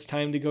 and it's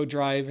time to go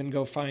drive and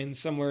go find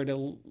somewhere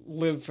to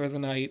live for the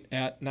night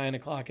at 9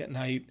 o'clock at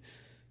night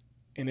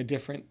in a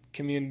different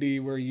community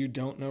where you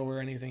don't know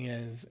where anything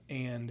is.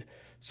 And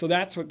so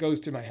that's what goes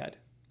through my head.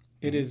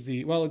 It is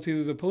it's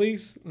either the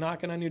police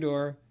knocking on your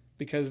door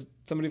because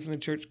somebody from the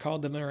church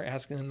called them and are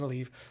asking them to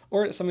leave,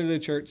 or somebody from the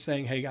church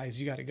saying, hey, guys,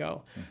 you got to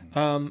go.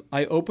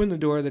 I opened the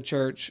door of the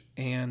church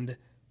and...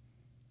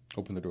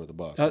 Open the door of the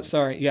bus.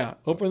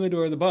 Open the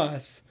door of the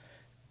bus,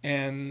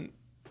 and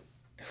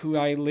who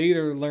I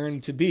later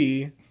learned to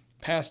be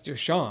Pastor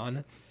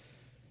Sean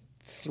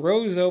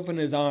throws open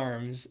his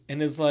arms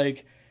and is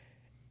like,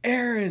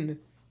 Aaron,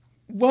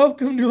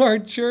 welcome to our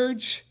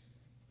church.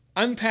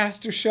 I'm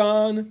Pastor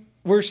Sean.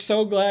 We're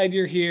so glad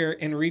you're here,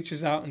 and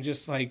reaches out and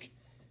just like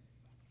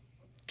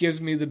gives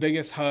me the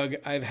biggest hug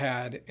I've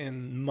had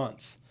in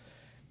months.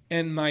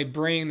 And my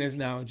brain is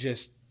now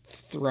just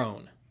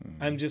thrown.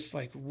 I'm just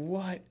like,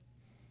 what?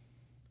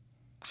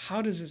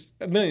 How does this,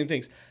 a million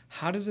things.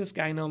 How does this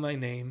guy know my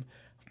name?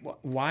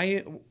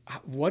 why,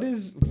 what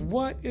is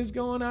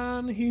going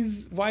on?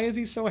 Why is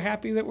he so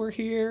happy that we're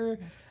here?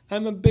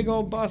 I'm a big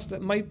old bus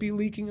that might be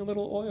leaking a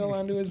little oil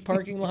onto his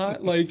parking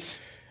lot. Like,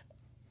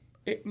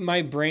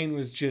 my brain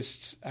was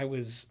just, I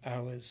was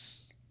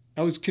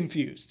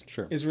confused.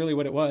 Sure. Is really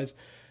what it was.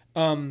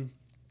 In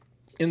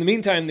the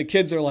meantime, the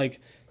kids are like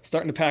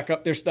starting to pack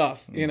up their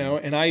stuff, you know,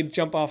 and I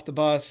jump off the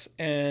bus,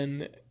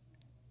 and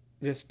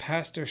this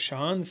Pastor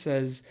Sean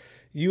says,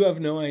 "You have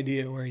no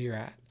idea where you're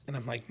at." And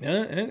I'm like,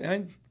 "Nah,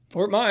 I'm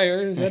Fort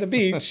Myers at a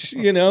beach,"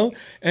 you know?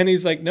 And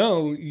he's like,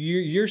 "No,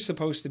 you're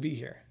supposed to be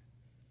here."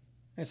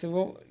 I said,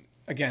 "Well,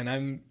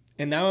 again,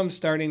 now I'm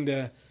starting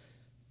to,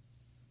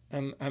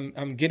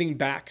 I'm getting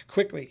back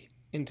quickly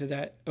into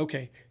that.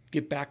 Okay,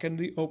 get back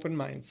into the open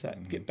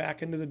mindset, get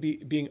back into the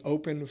being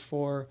open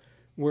for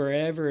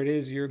wherever it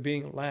is you're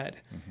being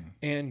led,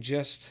 and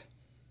just,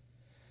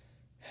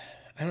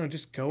 I don't know,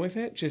 just go with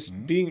it,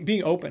 just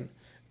being open."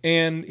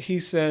 And he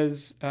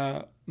says,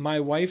 my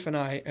wife and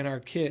I and our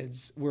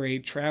kids were a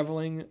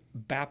traveling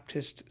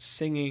Baptist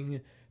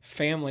singing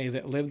family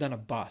that lived on a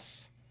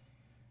bus.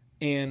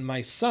 And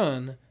my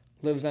son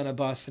lives on a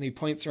bus, and he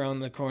points around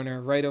the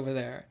corner right over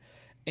there.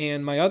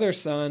 And my other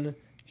son,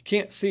 you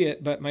can't see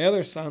it, but my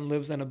other son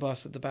lives on a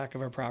bus at the back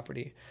of our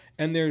property.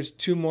 And there's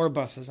 2 more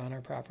buses on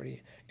our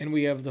property. And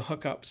we have the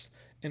hookups,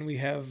 and we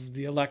have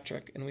the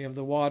electric, and we have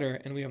the water,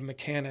 and we have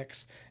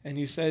mechanics. And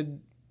you said,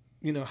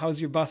 you know,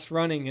 how's your bus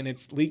running? And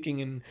it's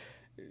leaking, and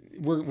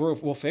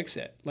we'll fix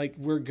it. Like,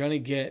 we're going to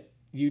get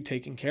you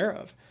taken care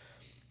of.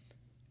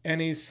 And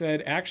he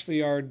said,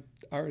 actually,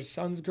 our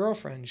son's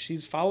girlfriend,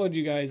 she's followed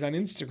you guys on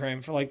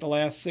Instagram for like the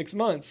last 6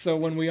 months. So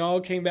when we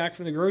all came back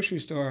from the grocery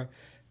store,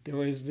 there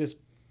was this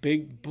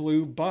big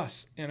blue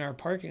bus in our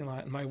parking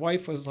lot. And my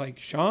wife was like,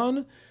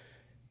 "Sean,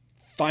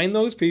 find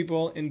those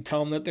people and tell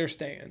them that they're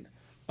staying."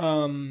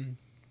 And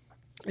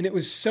it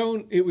was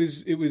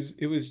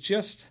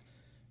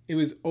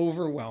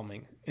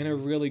overwhelming in a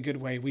really good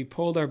way. We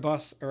pulled our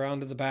bus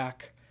around to the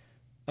back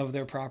of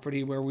their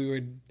property where we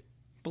would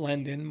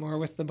blend in more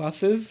with the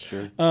buses.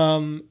 Sure.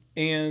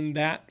 And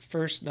that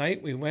first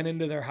night we went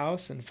into their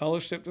house and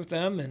fellowshiped with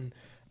them, and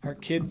our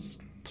kids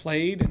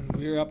played, and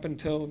we were up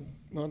until,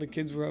 well, the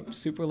kids were up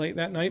super late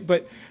that night,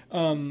 but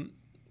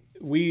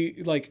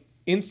we like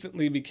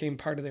instantly became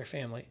part of their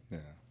family. Yeah.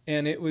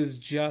 And it was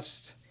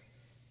just,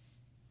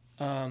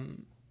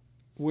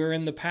 where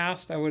in the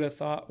past I would have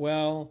thought,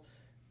 well,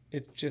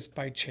 it's just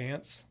by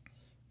chance,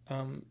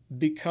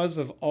 because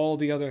of all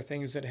the other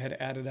things that had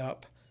added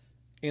up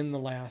in the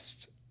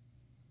last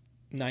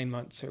 9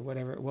 months or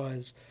whatever it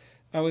was.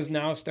 I was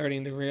now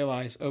starting to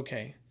realize,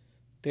 okay,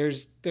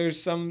 there's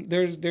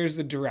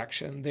the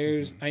direction.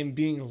 I'm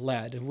being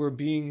led, and we're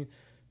being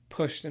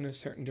pushed in a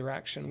certain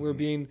direction.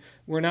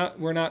 We're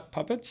not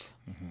puppets,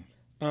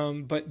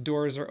 but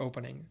doors are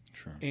opening.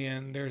 Sure.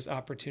 And there's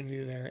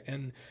opportunity there.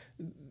 And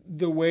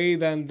the way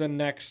then the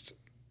next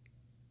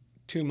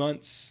 2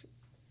 months,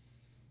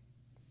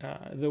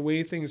 the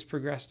way things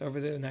progressed over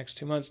the next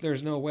 2 months,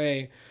 there's no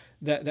way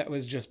that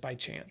was just by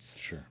chance.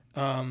 Sure.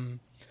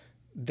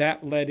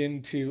 That led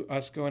into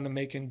us going to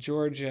Macon,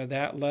 Georgia.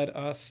 That led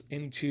us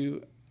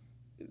into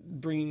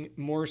bringing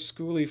more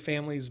schoolie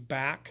families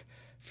back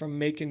from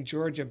Macon,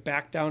 Georgia,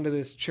 back down to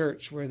this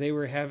church where they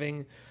were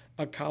having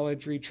a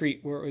college retreat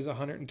where it was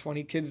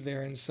 120 kids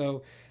there. And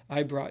so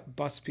I brought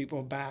bus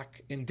people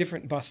back in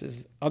different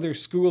buses, other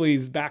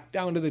schoolies back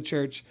down to the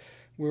church,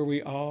 where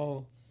we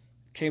all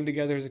came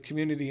together as a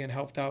community and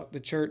helped out the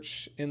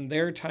church in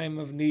their time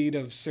of need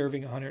of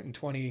serving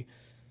 120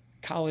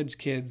 college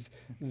kids.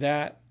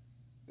 That,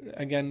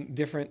 again,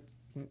 different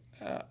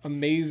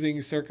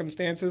amazing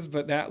circumstances,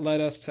 but that led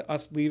us to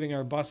us leaving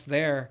our bus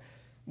there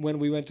when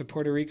we went to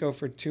Puerto Rico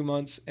for 2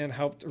 months and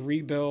helped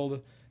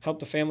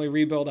the family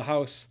rebuild a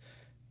house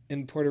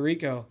in Puerto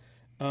Rico,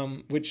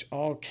 which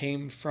all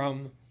came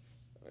from,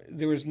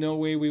 there was no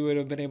way we would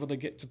have been able to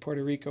get to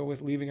Puerto Rico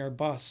with leaving our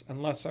bus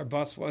unless our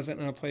bus wasn't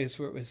in a place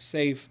where it was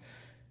safe.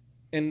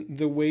 And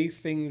the way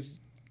things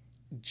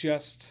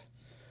just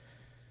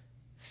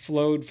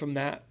flowed from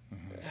that,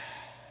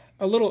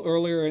 a little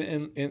earlier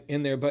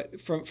in there,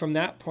 but from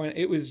that point,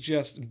 it was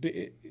just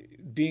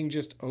being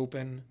just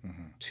open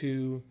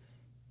to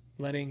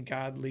letting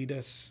God lead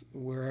us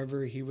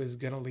wherever he was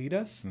going to lead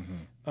us.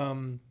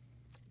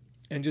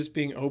 And just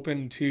being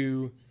open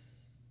to,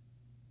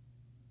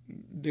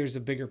 there's a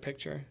bigger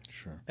picture.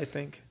 Sure. I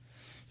think.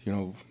 You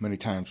know, many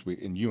times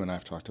and you and I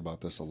have talked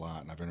about this a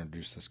lot, and I've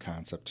introduced this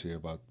concept to you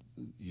about,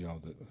 you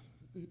know,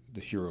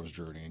 the hero's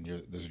journey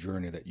and this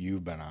journey that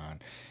you've been on,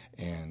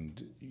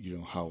 and you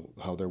know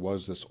how there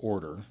was this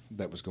order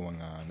that was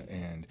going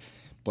on,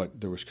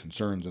 but there was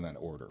concerns in that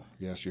order.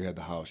 Yes, you had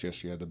the house.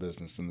 Yes, you had the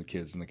business and the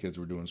kids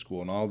were doing school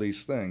and all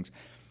these things,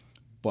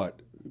 but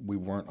we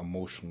weren't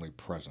emotionally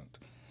present.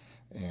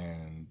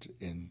 And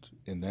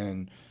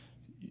then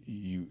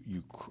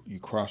you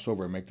cross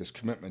over and make this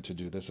commitment to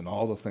do this and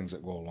all the things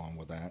that go along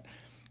with that.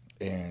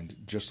 And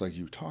just like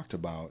you talked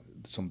about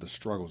some of the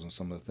struggles and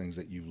some of the things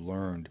that you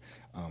learned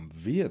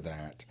via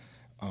that,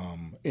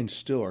 and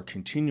still are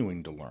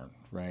continuing to learn,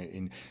 right?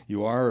 And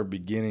you are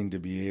beginning to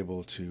be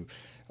able to,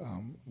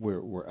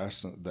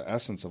 the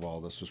essence of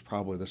all this was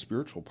probably the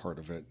spiritual part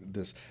of it,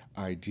 this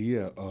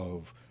idea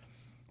of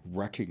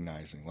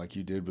recognizing, like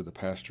you did with the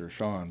pastor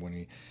Sean, when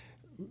he,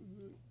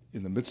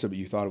 in the midst of it,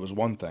 you thought it was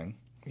one thing.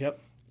 Yep.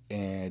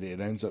 And it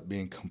ends up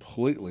being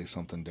completely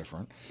something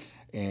different,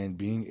 and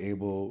being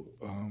able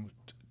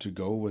to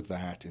go with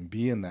that and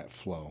be in that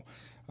flow.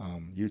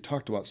 You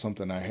talked about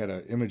something. I had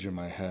an image in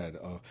my head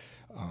of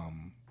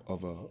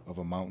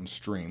a mountain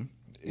stream,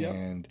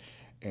 Yep.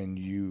 and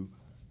you,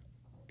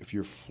 if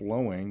you're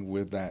flowing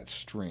with that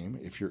stream,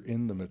 if you're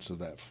in the midst of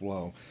that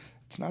flow,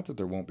 it's not that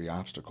there won't be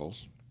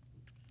obstacles.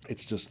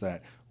 It's just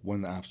that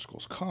when the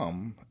obstacles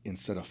come,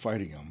 instead of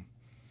fighting them,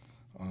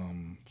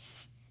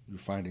 you're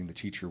finding the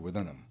teacher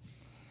within them,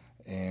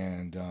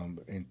 and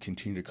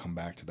continue to come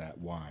back to that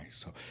why.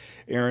 So,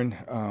 Aaron,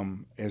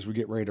 as we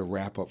get ready to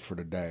wrap up for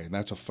today, and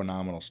that's a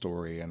phenomenal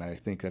story, and I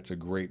think that's a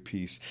great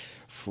piece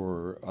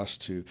for us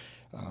to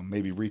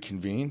maybe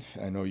reconvene.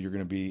 I know you're going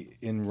to be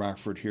in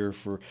Rockford here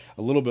for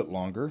a little bit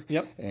longer.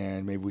 Yep.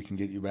 And maybe we can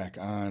get you back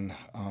on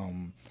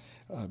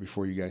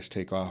before you guys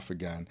take off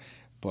again.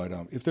 But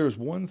if there's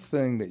one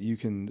thing that you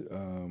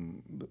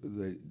can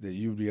that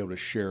you'd be able to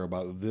share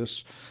about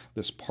this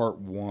part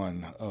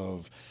one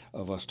of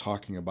us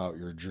talking about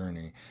your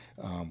journey,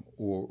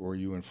 or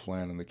you and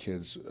Flan and the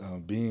kids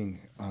being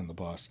on the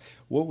bus,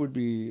 what would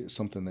be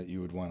something that you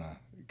would want to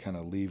kind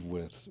of leave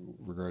with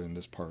regarding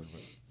this part of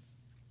it?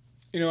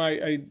 You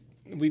know,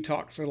 we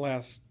talked for the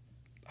last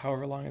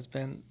however long it's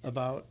been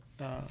about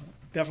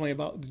definitely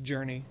about the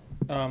journey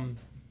and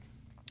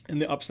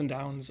the ups and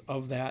downs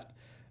of that.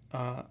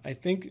 I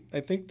think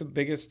the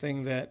biggest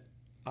thing that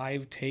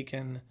I've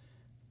taken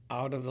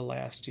out of the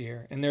last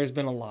year, and there's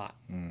been a lot,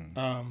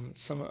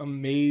 some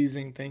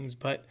amazing things,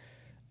 but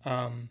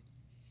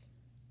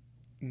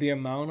the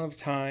amount of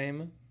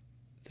time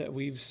that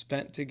we've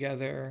spent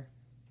together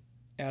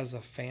as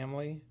a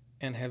family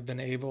and have been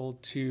able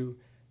to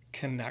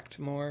connect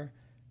more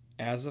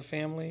as a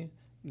family,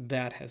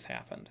 that has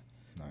happened.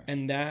 Nice.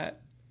 And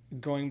that,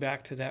 going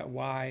back to that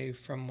why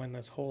from when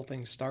this whole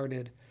thing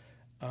started,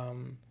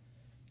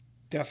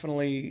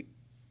 definitely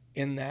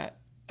in that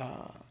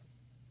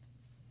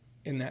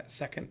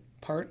second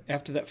part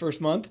after that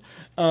first month,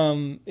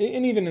 and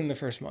even in the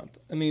first month.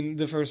 I mean,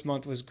 the first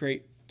month was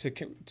great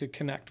to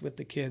connect with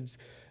the kids,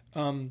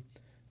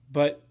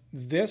 but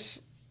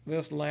this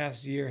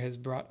last year has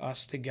brought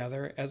us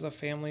together as a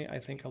family, I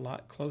think, a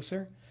lot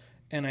closer,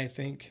 and I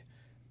think,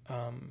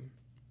 I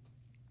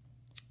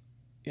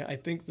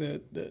think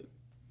the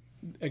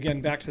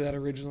again, back to that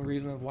original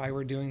reason of why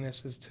we're doing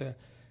this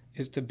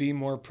is to be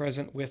more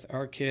present with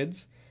our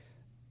kids.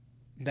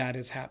 That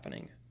is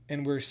happening.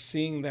 And we're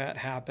seeing that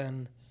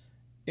happen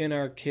in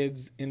our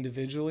kids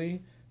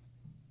individually,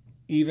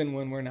 even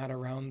when we're not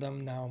around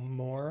them now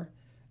more.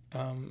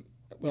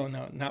 Well,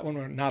 no, not when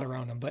we're not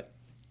around them, but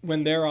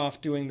when they're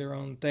off doing their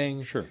own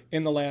thing. Sure.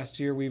 In the last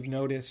year, we've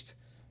noticed,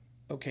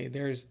 okay,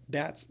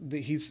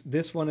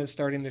 this one is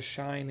starting to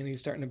shine, and he's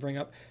starting to bring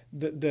up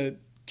the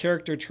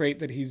character trait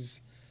that he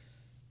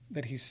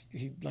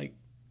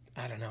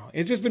I don't know.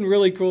 It's just been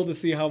really cool to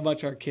see how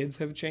much our kids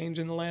have changed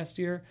in the last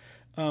year,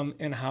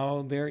 and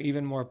how they're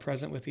even more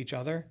present with each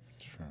other.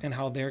 Sure. And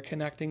how they're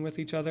connecting with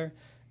each other.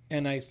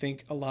 And I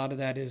think a lot of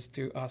that is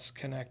through us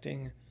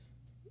connecting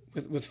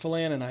with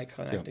Phelan and I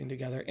connecting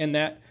together, and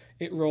that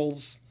it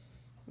rolls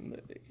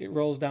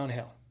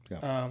downhill.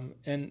 Yeah.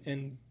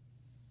 And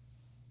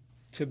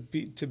to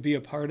be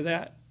a part of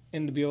that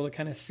and to be able to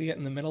kind of see it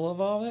in the middle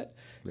of all of it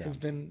has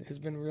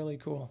been really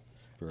cool.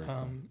 Very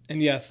cool.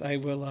 And yes, I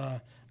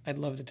will. I'd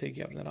love to take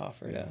you up on that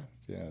offer.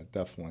 Yeah,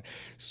 definitely.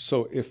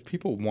 So if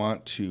people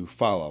want to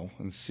follow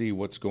and see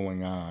what's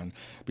going on,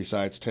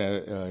 besides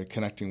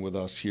connecting with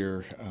us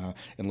here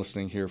and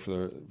listening here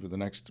for the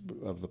next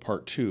of the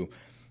part two,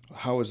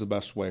 how is the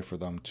best way for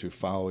them to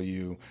follow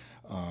you,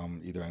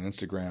 either on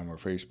Instagram or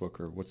Facebook,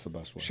 or what's the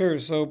best way? Sure.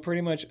 So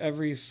pretty much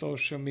every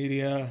social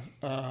media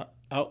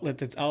outlet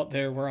that's out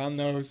there, we're on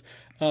those.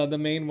 The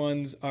main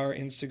ones are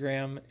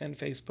Instagram and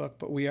Facebook,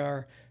 but we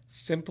are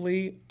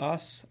Simply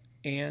Us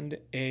and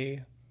a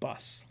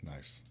Bus.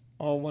 Nice.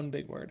 All one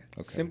big word.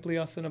 Okay. Simply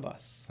Us and a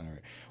Bus. All right.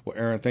 Well,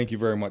 Aaron, thank you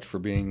very much for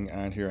being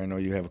on here. I know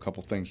you have a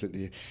couple things that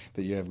you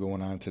have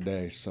going on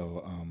today,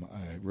 so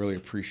I really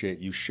appreciate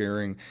you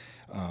sharing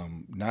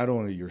not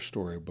only your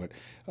story, but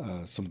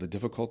some of the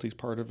difficulties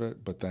part of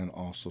it, but then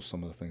also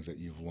some of the things that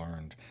you've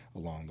learned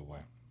along the way.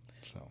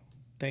 So,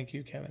 thank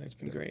you, Kevin. It's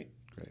been great.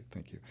 Great,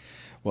 thank you.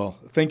 Well,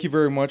 thank you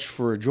very much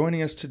for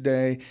joining us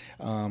today,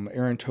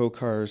 Aaron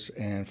Tokars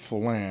and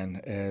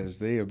Phelan, as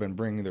they have been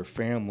bringing their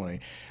family,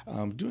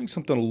 doing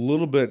something a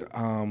little bit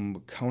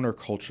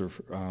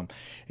counterculture.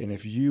 And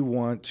if you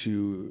want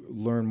to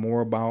learn more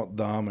about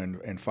them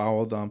and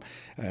follow them,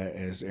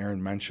 as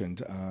Aaron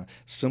mentioned,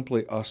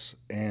 Simply Us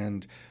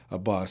and a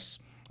Bus,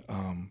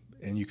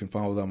 and you can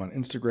follow them on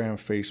Instagram,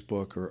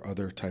 Facebook, or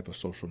other type of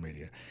social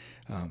media.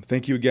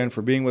 Thank you again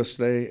for being with us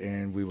today,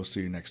 and we will see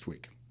you next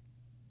week.